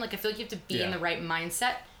on. Like I feel like you have to be in the right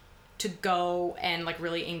mindset to go and like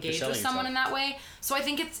really engage with someone in that way. So I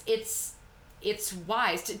think it's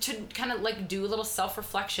wise to kind of like do a little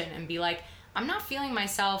self-reflection and be like, I'm not feeling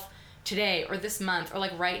myself today or this month or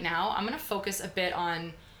like right now. I'm going to focus a bit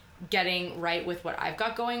on getting right with what I've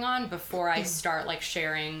got going on before I start like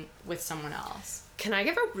sharing with someone else. Can I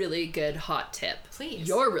give a really good hot tip? Please.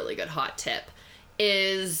 Your really good hot tip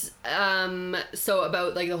is so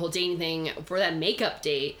about like the whole dating thing for that makeup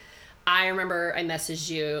date. I remember I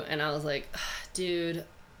messaged you and I was like, dude,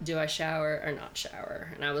 do I shower or not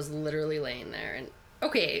shower? And I was literally laying there and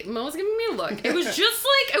okay, Mo was giving me a look. It was just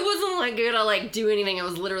like, it wasn't like good to like do anything. It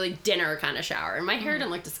was literally dinner kind of shower and my hair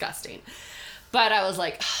didn't look disgusting. But I was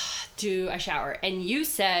like, do I shower? And you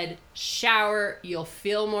said, shower, you'll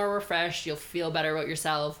feel more refreshed, you'll feel better about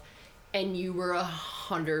yourself. And you were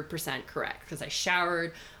 100% correct. Because I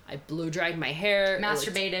showered, I blow dried my hair.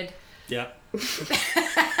 Masturbated. Yeah.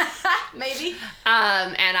 Maybe.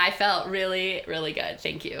 And I felt really, really good.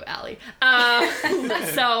 Thank you, Allie.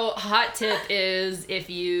 So hot tip is if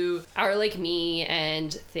you are like me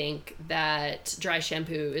and think that dry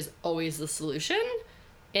shampoo is always the solution,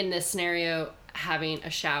 in this scenario, having a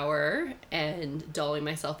shower and dolling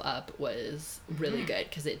myself up was really good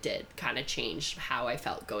because it did kind of change how I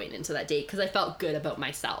felt going into that date because I felt good about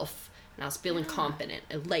myself and I was feeling confident.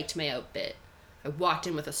 I liked my outfit. I walked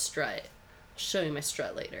in with a strut. I'll show you my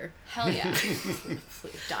strut later. Hell yeah.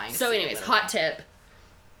 Dying. So anyways, hot tip.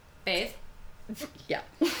 Bathe. Yeah.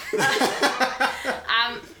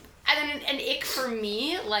 And then an ick for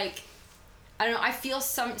me, like, I don't know, I feel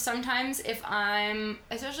sometimes if I'm,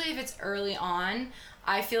 especially if it's early on,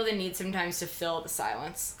 I feel the need sometimes to fill the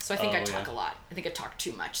silence. So I think I talk a lot. I think I talk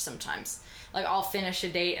too much sometimes. Like, I'll finish a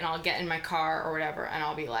date and I'll get in my car or whatever and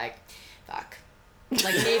I'll be like, fuck.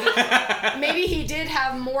 Like, maybe he did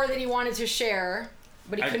have more than he wanted to share,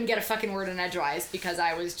 but he couldn't get a fucking word in edgewise because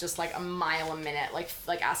I was just like a mile a minute,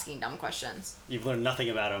 like asking dumb questions. You've learned nothing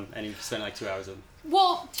about him, and you've spent like 2 hours with him.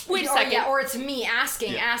 Well, wait a second. Or it's me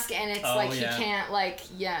asking, and it's he can't, like,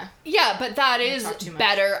 Yeah, but that is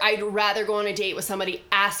better. I'd rather go on a date with somebody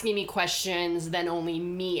asking me questions than only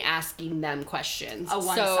me asking them questions. A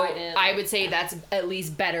one-sided. So I would say that's at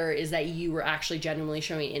least better is that you were actually genuinely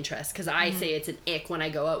showing interest. Because I say it's an ick when I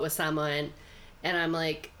go out with someone and I'm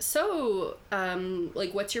like, so,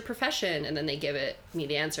 like, what's your profession? And then they give me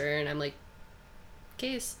the answer and I'm like,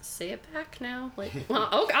 okay, say it back now. Like, well,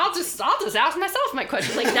 okay, I'll just ask myself my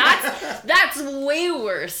question. Like, that's way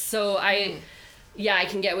worse. So I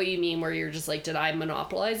can get what you mean where you're just like, did I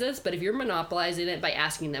monopolize this? But if you're monopolizing it by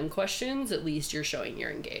asking them questions, at least you're showing you're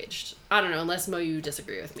engaged. I don't know, unless Mo, you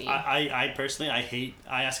disagree with me. I personally,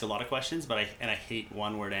 I ask a lot of questions, but I hate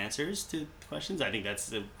one-word answers to questions. I think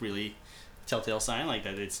that's a really telltale sign, like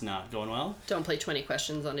that it's not going well. Don't play 20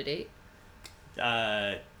 questions on a date.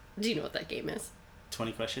 Do you know what that game is?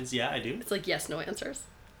 20 questions? Yeah, I do. It's like yes, no answers.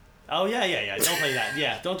 Oh, yeah. Don't play that.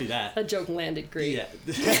 Yeah, don't do that. That joke landed great.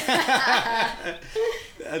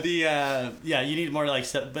 Yeah. You need more like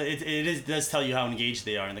stuff, but it does tell you how engaged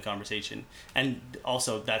they are in the conversation. And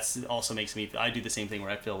also, that's also makes me, I do the same thing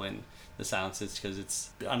where I fill in the silences because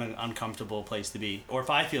it's an uncomfortable place to be. Or if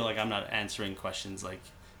I feel like I'm not answering questions like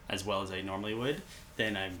as well as I normally would,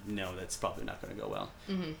 then I know that's probably not going to go well.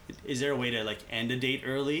 Mm-hmm. Is there a way to like end a date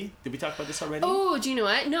early? Did we talk about this already? Oh, do you know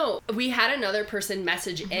what? No, we had another person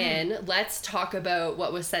message in. Let's talk about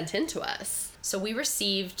what was sent in to us. So we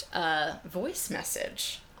received a voice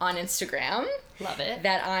message on Instagram. Love it.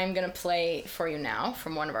 That I'm going to play for you now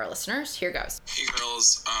from one of our listeners. Here goes. Hey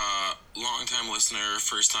girls, long-time listener,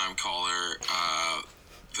 first-time caller.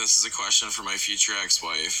 This is a question for my future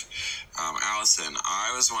ex-wife, Allison.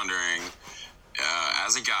 I was wondering,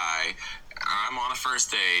 as a guy, I'm on a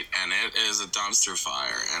first date and it is a dumpster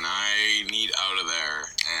fire and I need out of there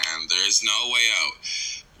and there's no way out.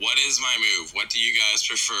 What is my move? What do you guys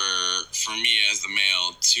prefer for me as the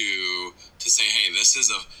male to say, hey, this is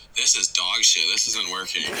dog shit. This isn't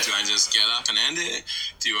working. Do I just get up and end it?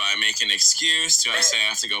 Do I make an excuse? Do I say I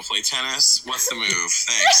have to go play tennis? What's the move?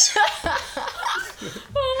 Thanks.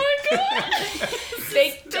 Oh my god.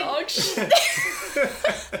 Fake dog shit.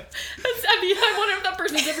 I wonder if that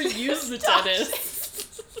person's ever used the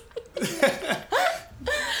tennis.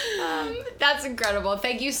 That's incredible.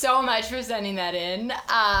 Thank you so much for sending that in.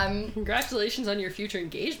 Congratulations on your future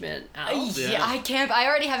engagement, Al. Yeah, I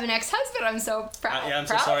already have an ex-husband. I'm so proud. Yeah, I'm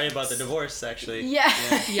so sorry about the divorce, actually. Yeah.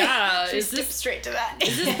 Yeah. Should skip straight to that.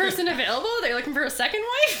 Is this person available? They're looking for a second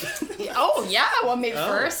wife? Oh, yeah. Well, maybe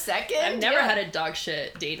first, second. I've never had a dog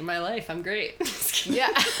shit date in my life. I'm great. Yeah.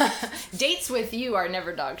 Dates with you are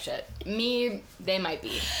never dog shit. Me, they might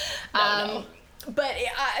be. No. But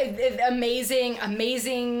amazing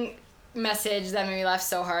message that made me laugh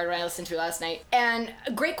so hard when I listened to it last night. And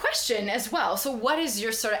a great question as well. So what is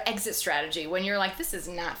your sort of exit strategy when you're like, this is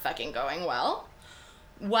not fucking going well?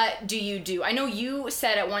 What do you do? I know you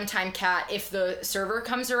said at one time, Kat, if the server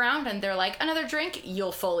comes around and they're like, another drink,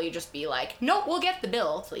 you'll fully just be like, nope, we'll get the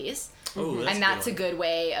bill, please. Ooh, And that's a good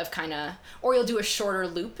way of kind of, or you'll do a shorter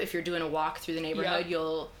loop. If you're doing a walk through the neighborhood,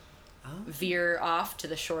 you'll veer off to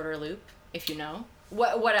the shorter loop, if you know.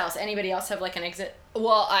 What else? Anybody else have like an exit?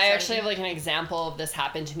 Well, I actually have like an example of this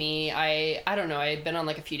happened to me. I don't know. I had been on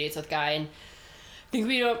like a few dates with a guy, and I think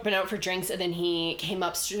we'd been out for drinks, and then he came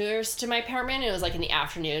upstairs to my apartment. It was like in the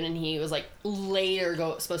afternoon, and he was like later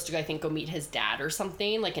supposed to go, I think, go meet his dad or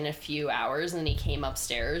something, like in a few hours. And then he came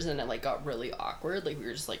upstairs, and it like got really awkward. Like we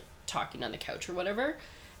were just like talking on the couch or whatever.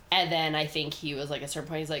 And then I think he was like at a certain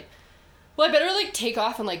point, he's like, well, I better like take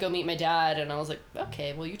off and like go meet my dad. And I was like,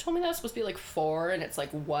 okay, well, you told me that was supposed to be like 4 and it's like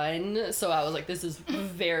 1. So I was like, this is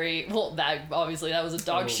very, well, that obviously that was a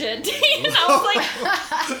dog shit date. And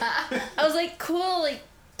I was like, cool, like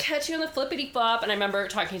catch you on the flippity flop. And I remember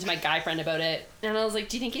talking to my guy friend about it. And I was like,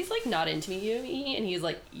 do you think he's like not into me? And he's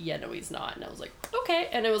like, yeah, no, he's not. And I was like, okay.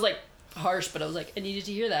 And it was like harsh, but I was like, I needed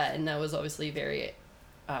to hear that. And that was obviously very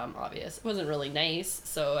obvious. It wasn't really nice.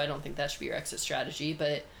 So I don't think that should be your exit strategy,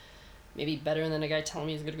 but maybe better than a guy telling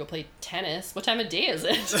me he's going to go play tennis. What time of day is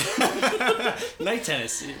it? Night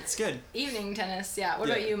tennis. It's good. Evening tennis, yeah. What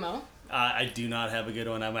about you, Mo? I do not have a good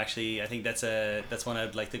one. I think that's one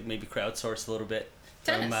I'd like to maybe crowdsource a little bit.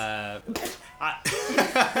 Tennis.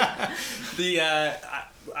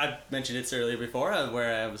 I mentioned it earlier before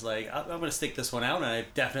where I was like, I'm going to stick this one out, and I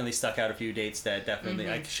definitely stuck out a few dates that definitely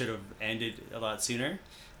I should have ended a lot sooner.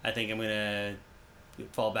 I think I'm going to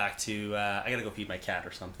fall back to I gotta go feed my cat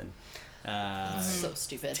or something. So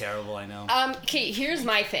stupid. Terrible, I know. Okay, here's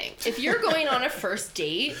my thing. If you're going on a first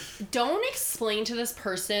date, don't explain to this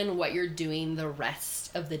person what you're doing the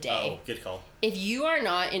rest of the day. Oh, good call. If you are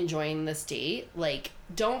not enjoying this date, like,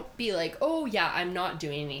 don't be like, oh yeah, I'm not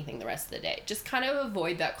doing anything the rest of the day. Just kind of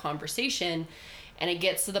avoid that conversation, and it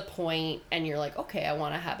gets to the point and you're like, okay, I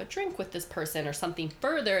want to have a drink with this person or something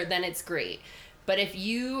further, then it's great. But if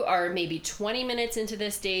you are maybe 20 minutes into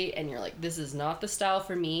this date and you're like, this is not the style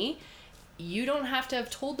for me, you don't have to have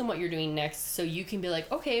told them what you're doing next. So you can be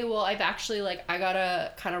like, okay, well, I've actually like, I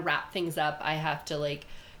gotta kind of wrap things up. I have to like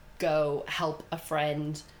go help a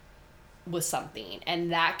friend with something.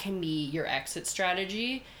 And that can be your exit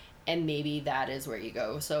strategy. And maybe that is where you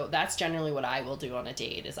go. So that's generally what I will do on a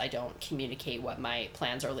date, is I don't communicate what my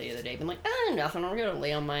plans are later in the day. I'm like, nothing. I'm going to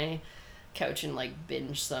lay on my couch and like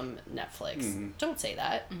binge some Netflix. Don't say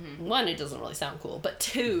that. One, it doesn't really sound cool, but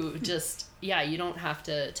two, just you don't have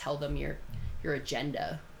to tell them your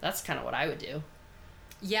agenda. That's kind of what I would do.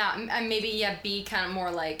 And maybe be kind of more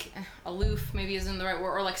like aloof, maybe isn't the right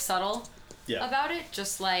word, or like subtle about it.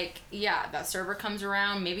 Just like that server comes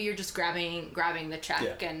around, maybe you're just grabbing the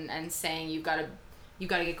check and saying you gotta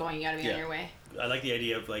get going, you gotta be on your way. I like the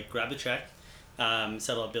idea of like grab the check,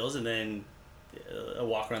 settle up bills, and then a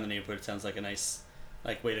walk around the neighborhood sounds like a nice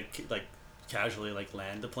like way to like casually like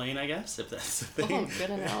land the plane, I guess, if that's the thing. Oh, good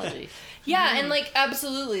analogy. And like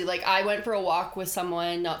absolutely, like I went for a walk with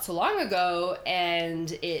someone not so long ago,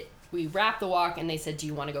 and we wrapped the walk and they said, do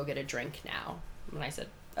you want to go get a drink now? And I said,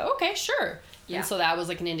 oh, okay, sure. And so that was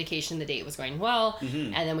like an indication the date was going well,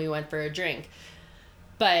 and then we went for a drink.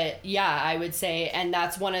 But I would say, and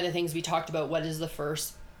that's one of the things we talked about, what is the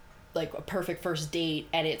first, like a perfect first date,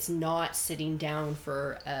 and it's not sitting down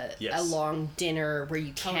for a long dinner where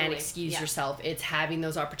you can't excuse yourself. It's having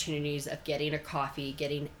those opportunities of getting a coffee,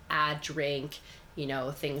 getting a drink,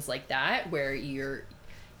 things like that, where you're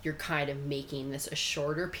kind of making this a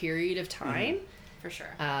shorter period of time. For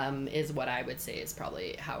sure. Is what I would say is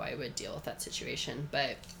probably how I would deal with that situation.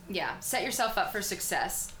 But set yourself up for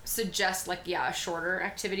success. Suggest like a shorter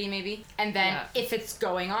activity maybe, and then if it's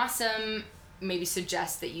going awesome, maybe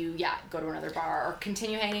suggest that you go to another bar or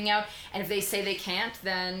continue hanging out. And if they say they can't,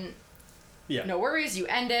 then no worries, you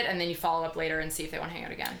end it, and then you follow up later and see if they want to hang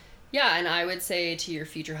out again. And I would say to your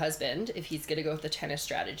future husband, if he's gonna go with the tennis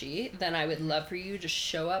strategy, then I would love for you to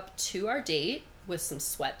show up to our date with some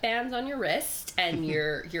sweatbands on your wrist and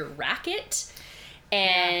your racket,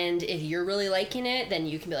 And if you're really liking it, then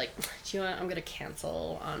you can be like, do you know what? I'm going to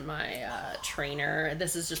cancel on my trainer.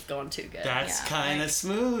 This is just going too good. That's Yeah, kind of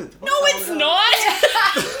smooth. No, it's not.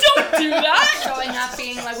 Don't do that. Showing up,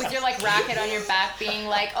 being like with your like racket on your back, being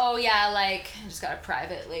like, oh yeah, like I just got a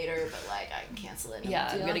private later, but like I can cancel it. No Yeah,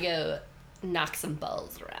 big I'm deal. going to go knock some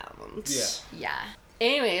balls around. Yeah.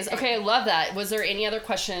 Anyways, okay, I love that. Was there any other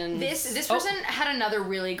questions? This person had another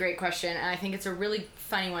really great question, and I think it's a really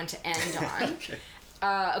funny one to end on.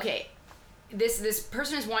 Okay. This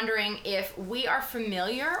person is wondering if we are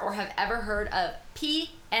familiar or have ever heard of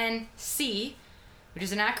PNC, which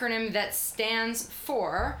is an acronym that stands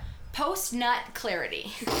for Post-Nut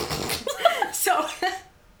Clarity. So,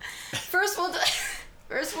 first we'll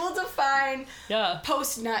define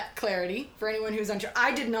post-nut clarity for anyone who's unsure.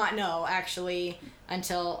 I did not know, actually,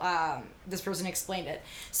 until this person explained it.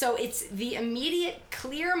 So it's the immediate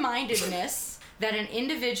clear-mindedness that an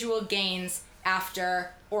individual gains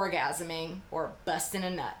after orgasming or busting a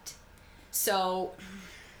nut. So,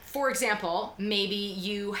 for example, maybe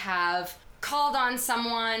you have called on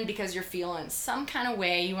someone because you're feeling some kind of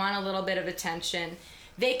way, you want a little bit of attention.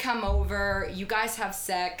 They come over, you guys have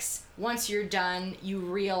sex. Once you're done, you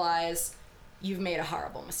realize you've made a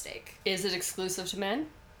horrible mistake. Is it exclusive to men?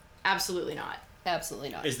 Absolutely not. Absolutely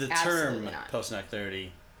not. Is the Absolutely term not. post-nut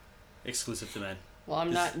clarity exclusive to men? Well,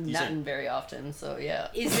 I'm not you said- nutting very often, so yeah.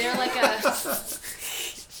 Is there like a...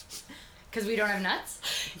 Because we don't have nuts?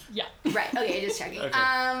 Yeah. Right, okay, just checking. Okay.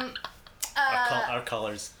 Our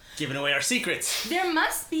callers giving away our secrets. There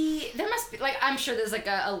must be, like, I'm sure there's like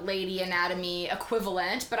a lady anatomy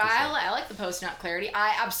equivalent, but I like the post-nut clarity.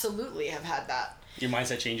 I absolutely have had that. Your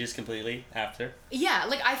mindset changes completely after. Yeah,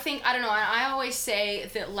 like I think, I don't know, I always say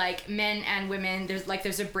that like men and women,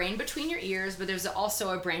 there's a brain between your ears, but there's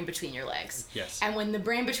also a brain between your legs. Yes. And when the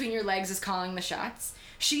brain between your legs is calling the shots,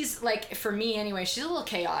 she's like, for me anyway, she's a little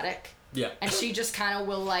chaotic. Yeah. And she just kind of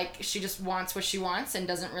will like, she just wants what she wants and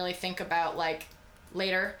doesn't really think about like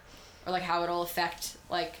later or like how it'll affect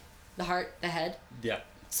like the heart, the head. Yeah.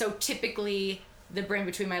 So typically the brain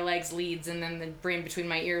between my legs leads and then the brain between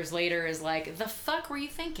my ears later is like, the fuck were you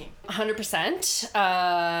thinking?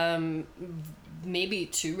 100%. Maybe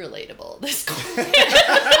too relatable, this question.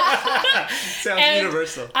 Sounds And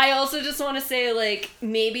universal. I also just want to say, like,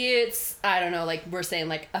 maybe it's, I don't know, like, we're saying,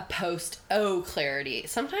 like, a post-O clarity.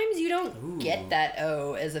 Sometimes you don't get that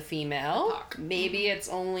O as a female. Maybe it's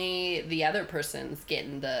only the other person's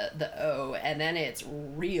getting the O, and then it's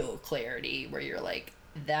real clarity where you're like,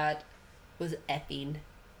 that was effing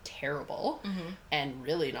terrible and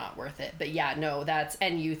really not worth it. But yeah, no,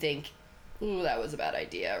 and you think, ooh, that was a bad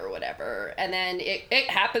idea or whatever. And then it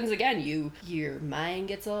happens again. Your mind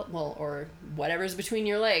gets all, well, or whatever's between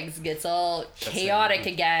your legs gets all chaotic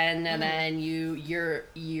again. And then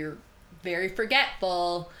you're very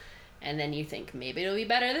forgetful. And then you think, maybe it'll be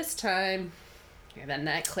better this time. And then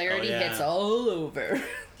that clarity hits all over.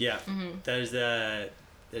 Yeah. There's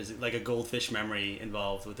like a goldfish memory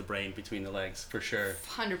involved with the brain between the legs, for sure.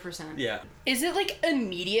 100%. Yeah. Is it like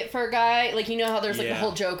immediate for a guy? Like, you know how there's like the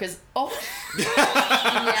whole joke is, oh. Yeah.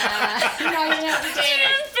 No, you have to I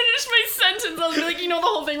didn't finish my sentence. I was like, you know the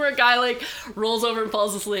whole thing where a guy like rolls over and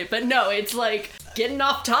falls asleep. But no, it's like getting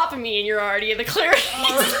off top of me and you're already in the clarity.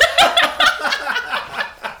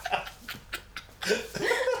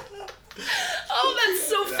 Oh, that's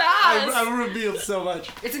so fast. I've revealed so much.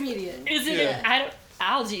 It's immediate. Is it? Yeah.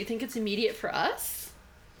 Al, do you think it's immediate for us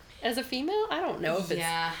as a female? I don't know if it's.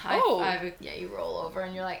 Yeah. Yeah, you roll over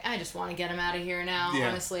and you're like, I just want to get him out of here now. Yeah.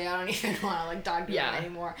 Honestly, I don't even want to like talk to him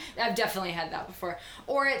anymore. I've definitely had that before.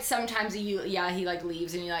 Or it's sometimes he like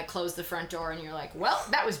leaves and you like close the front door and you're like, well,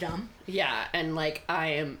 that was dumb. Yeah, and like I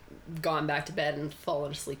am gone back to bed and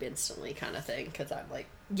fallen asleep instantly kind of thing because I'm like,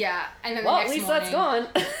 Yeah, and then the well, next at least morning, that's gone.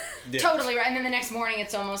 Yeah. Totally right. And then the next morning,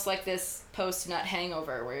 it's almost like this post-nut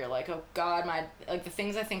hangover where you're like, oh God, the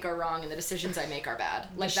things I think are wrong and the decisions I make are bad.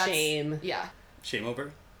 Like shame. Yeah. Shame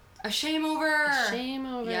over? A shame over. Shame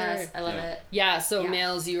over. Yes, I love Yeah. it. Yeah, so Yeah.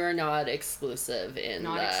 males, you are not exclusive in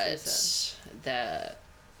Not that exclusive.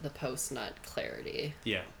 the post-nut clarity.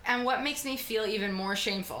 Yeah. And what makes me feel even more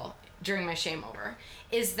shameful during my shame over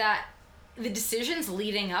is that the decisions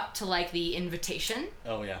leading up to like the invitation,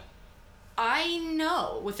 Oh, yeah. I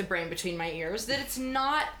know with the brain between my ears that it's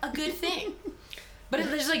not a good thing. But it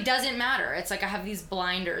just like doesn't matter. It's like I have these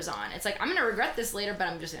blinders on. It's like I'm gonna regret this later, but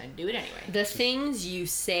I'm just gonna do it anyway. The things you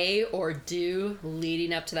say or do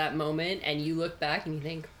leading up to that moment, and you look back and you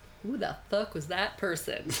think, who the fuck was that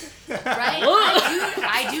person? Right?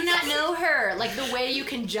 I do not know her. Like the way you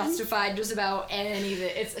can justify just about any of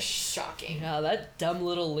it, it's shocking. Yeah, that dumb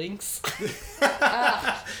little lynx.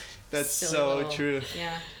 That's Silly so little- true.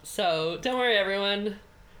 Yeah. So don't worry, everyone.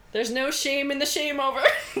 There's no shame in the shame over.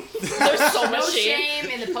 There's so No much shame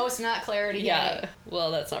in the post-nut clarity Yeah. day.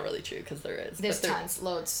 Well, that's not really true because there is. There's But there- tons,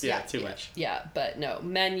 loads. Yeah, too much. Yeah, but no,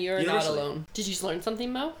 men, you're not Universally. alone. Did you just learn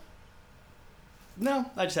something, Mo?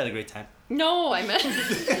 No, I just had a great time. No, I meant.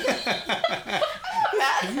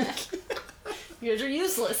 You guys are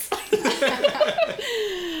useless.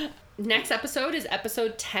 Next episode is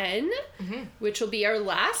episode 10, which will be our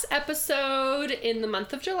last episode in the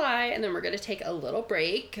month of July, and then we're going to take a little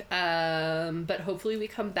break. But hopefully we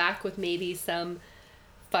come back with maybe some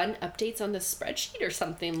fun updates on the spreadsheet or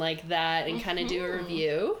something like that and kind of do a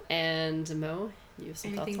review. And Mo, you have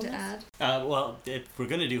some Anything thoughts to on this? add? Well, if we're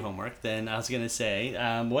gonna do homework, then I was gonna say,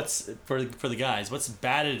 what's for the guys? What's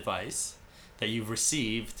bad advice that you've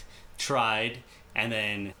received, tried, and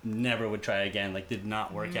then never would try again? Like, did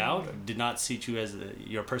not work out, or did not suit you as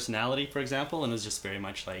your personality, for example, and it was just very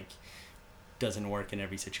much like doesn't work in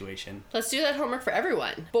every situation. Let's do that homework for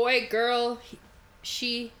everyone. Boy, girl,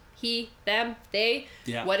 she, he, them, they.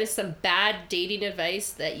 Yeah. What is some bad dating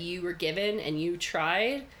advice that you were given and you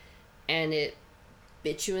tried and it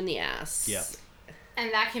bit you in the ass? Yeah.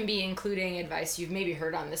 And that can be including advice you've maybe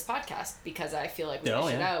heard on this podcast, because I feel like we Oh,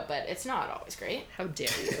 dish it yeah. out, but it's not always great. How dare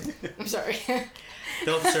you? I'm sorry.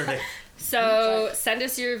 Fill out the survey. So send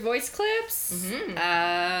us your voice clips.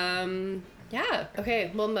 Yeah.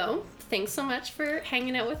 Okay. Well, Mo, thanks so much for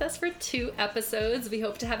hanging out with us for 2 episodes. We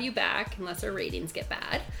hope to have you back unless our ratings get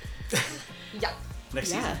bad. Yeah. Next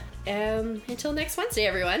season. Yeah. Until next Wednesday,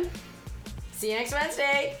 everyone. See you next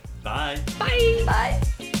Wednesday. Bye. Bye. Bye.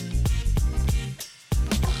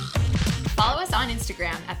 Follow us on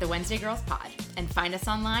Instagram at The Wednesday Girls Pod and find us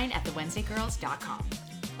online at thewednesdaygirls.com.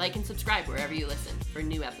 Like and subscribe wherever you listen for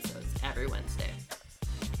new episodes every Wednesday.